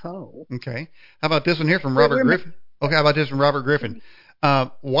UFO. Okay. How about this one here from Robert Griffin? Okay, how about this from Robert Griffin?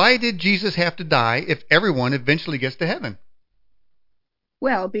 Why did Jesus have to die if everyone eventually gets to heaven?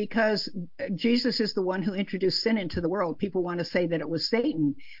 Well, because Jesus is the one who introduced sin into the world. People want to say that it was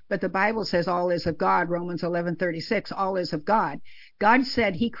Satan, but the Bible says all is of God. Romans 11:36, all is of God. God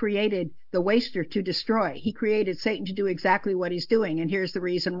said he created the waster to destroy. He created Satan to do exactly what he's doing, and here's the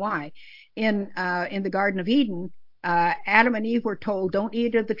reason why. In the Garden of Eden, Adam and Eve were told, don't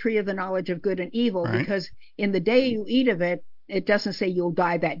eat of the tree of the knowledge of good and evil, Right. because in the day you eat of it, it doesn't say you'll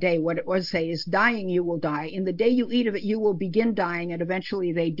die that day. What it was say is dying you will die. In the day you eat of it, you will begin dying, and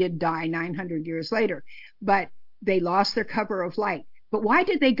eventually they did die 900 years later. But they lost their cover of light. But why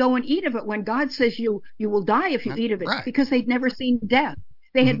did they go and eat of it when God says you will die if you eat of it? Right. Because they'd never seen death.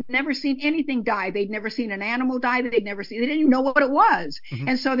 They had never seen anything die. They'd never seen an animal die. They didn't even know what it was.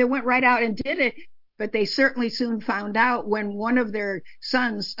 And so they went right out and did it. But they certainly soon found out when one of their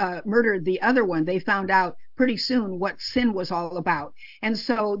sons murdered the other one. They found out pretty soon what sin was all about. And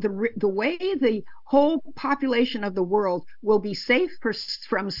so the way the whole population of the world will be safe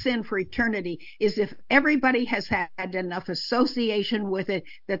from sin for eternity is if everybody has had enough association with it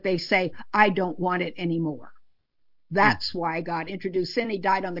that they say, I don't want it anymore. That's why God introduced sin. He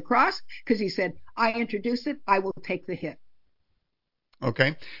died on the cross because he said, I introduced it, I will take the hit.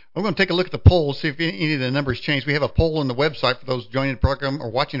 Okay. We're going to take a look at the polls, see if any of the numbers change. We have a poll on the website for those joining the program or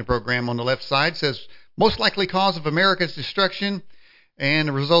watching the program. On the left side, it says most likely cause of America's destruction, and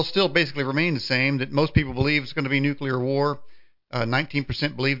the results still basically remain the same, that most people believe it's going to be nuclear war.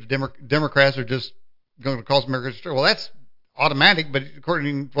 19% believe the Democrats are just going to cause America's destruction. Well, that's automatic, but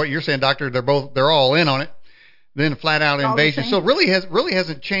according to what you're saying, Doctor, they're all in on it. Then a flat-out invasion. So it really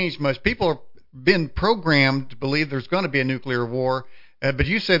hasn't changed much. People have been programmed to believe there's going to be a nuclear war. But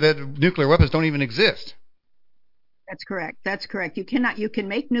you say that nuclear weapons don't even exist. That's correct. That's correct. You can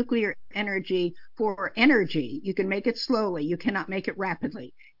make nuclear energy for energy. You can make it slowly. You cannot make it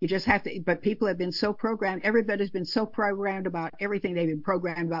rapidly. You just have to, but people have been so programmed. Everybody's been so programmed about everything. They've been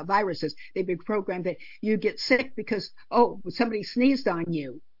programmed about viruses. They've been programmed that you get sick because, somebody sneezed on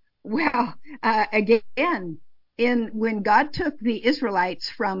you. Well, again, when God took the Israelites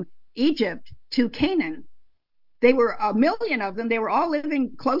from Egypt to Canaan, they were 1 million of them. They were all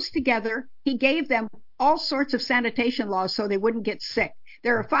living close together. He gave them all sorts of sanitation laws so they wouldn't get sick.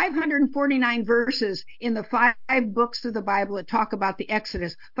 There are 549 verses in the 5 books of the Bible that talk about the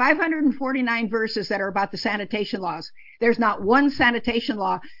Exodus, 549 verses that are about the sanitation laws. There's not one sanitation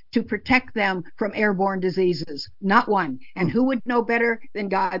law to protect them from airborne diseases, not one. And who would know better than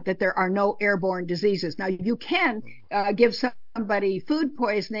God that there are no airborne diseases? Now, you can give somebody food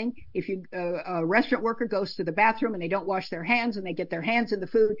poisoning if a restaurant worker goes to the bathroom and they don't wash their hands and they get their hands in the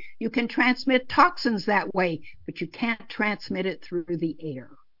food. You can transmit toxins that way, but you can't transmit it through the air.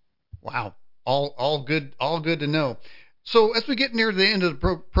 Wow. All good to know. So as we get near the end of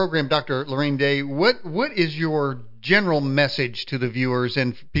the program, Dr. Lorraine Day, what is your general message to the viewers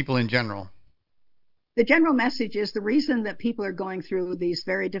and people in general? The general message is the reason that people are going through these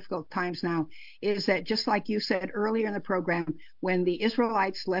very difficult times now is that, just like you said earlier in the program, when the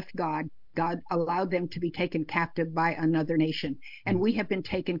Israelites left God allowed them to be taken captive by another nation. And we have been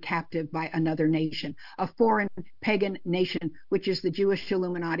taken captive by another nation, a foreign pagan nation, which is the Jewish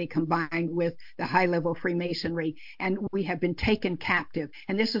Illuminati combined with the high-level Freemasonry. And we have been taken captive.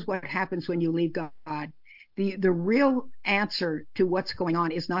 And this is what happens when you leave God. The real answer to what's going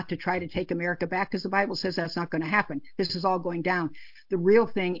on is not to try to take America back, because the Bible says that's not going to happen. This is all going down. The real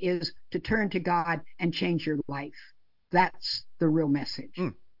thing is to turn to God and change your life. That's the real message.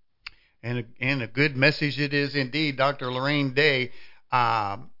 And a good message it is indeed, Dr. Lorraine Day.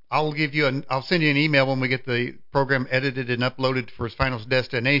 I'll send you an email when we get the program edited and uploaded for its final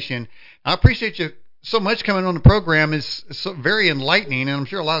destination. I appreciate you so much coming on the program. It's so very enlightening, and I'm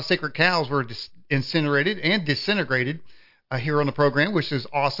sure a lot of sacred cows were incinerated and disintegrated here on the program, which is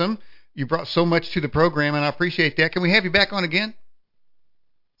awesome. You brought so much to the program, and I appreciate that. Can we have you back on again?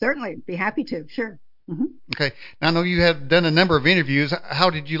 Certainly. Be happy to. Sure. Mm-hmm. Okay. Now, I know you have done a number of interviews. How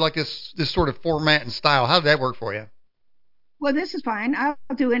did you like this sort of format and style? How did that work for you? Well, this is fine. I'll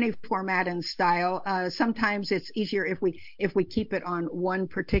do any format and style. Sometimes it's easier if we keep it on one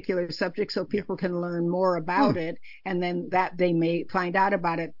particular subject so people can learn more about it, and then that they may find out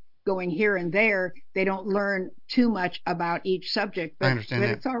about it. Going here and there, they don't learn too much about each subject, but, I understand that.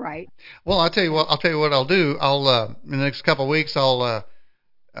 It's all right. Well, I'll tell you what I'll do. I'll in the next couple of weeks, I'll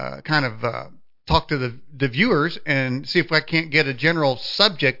talk to the viewers and see if I can't get a general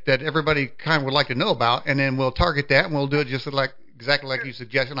subject that everybody kind of would like to know about, and then we'll target that, and we'll do it just exactly like you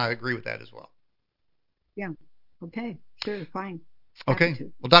suggested. I agree with that as well. Yeah. Okay. Sure. Fine. Okay.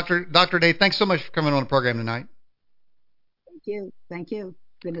 Well, Dr. Day, thanks so much for coming on the program tonight. Thank you.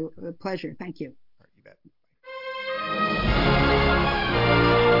 It's been a pleasure. Thank you. All right, you bet.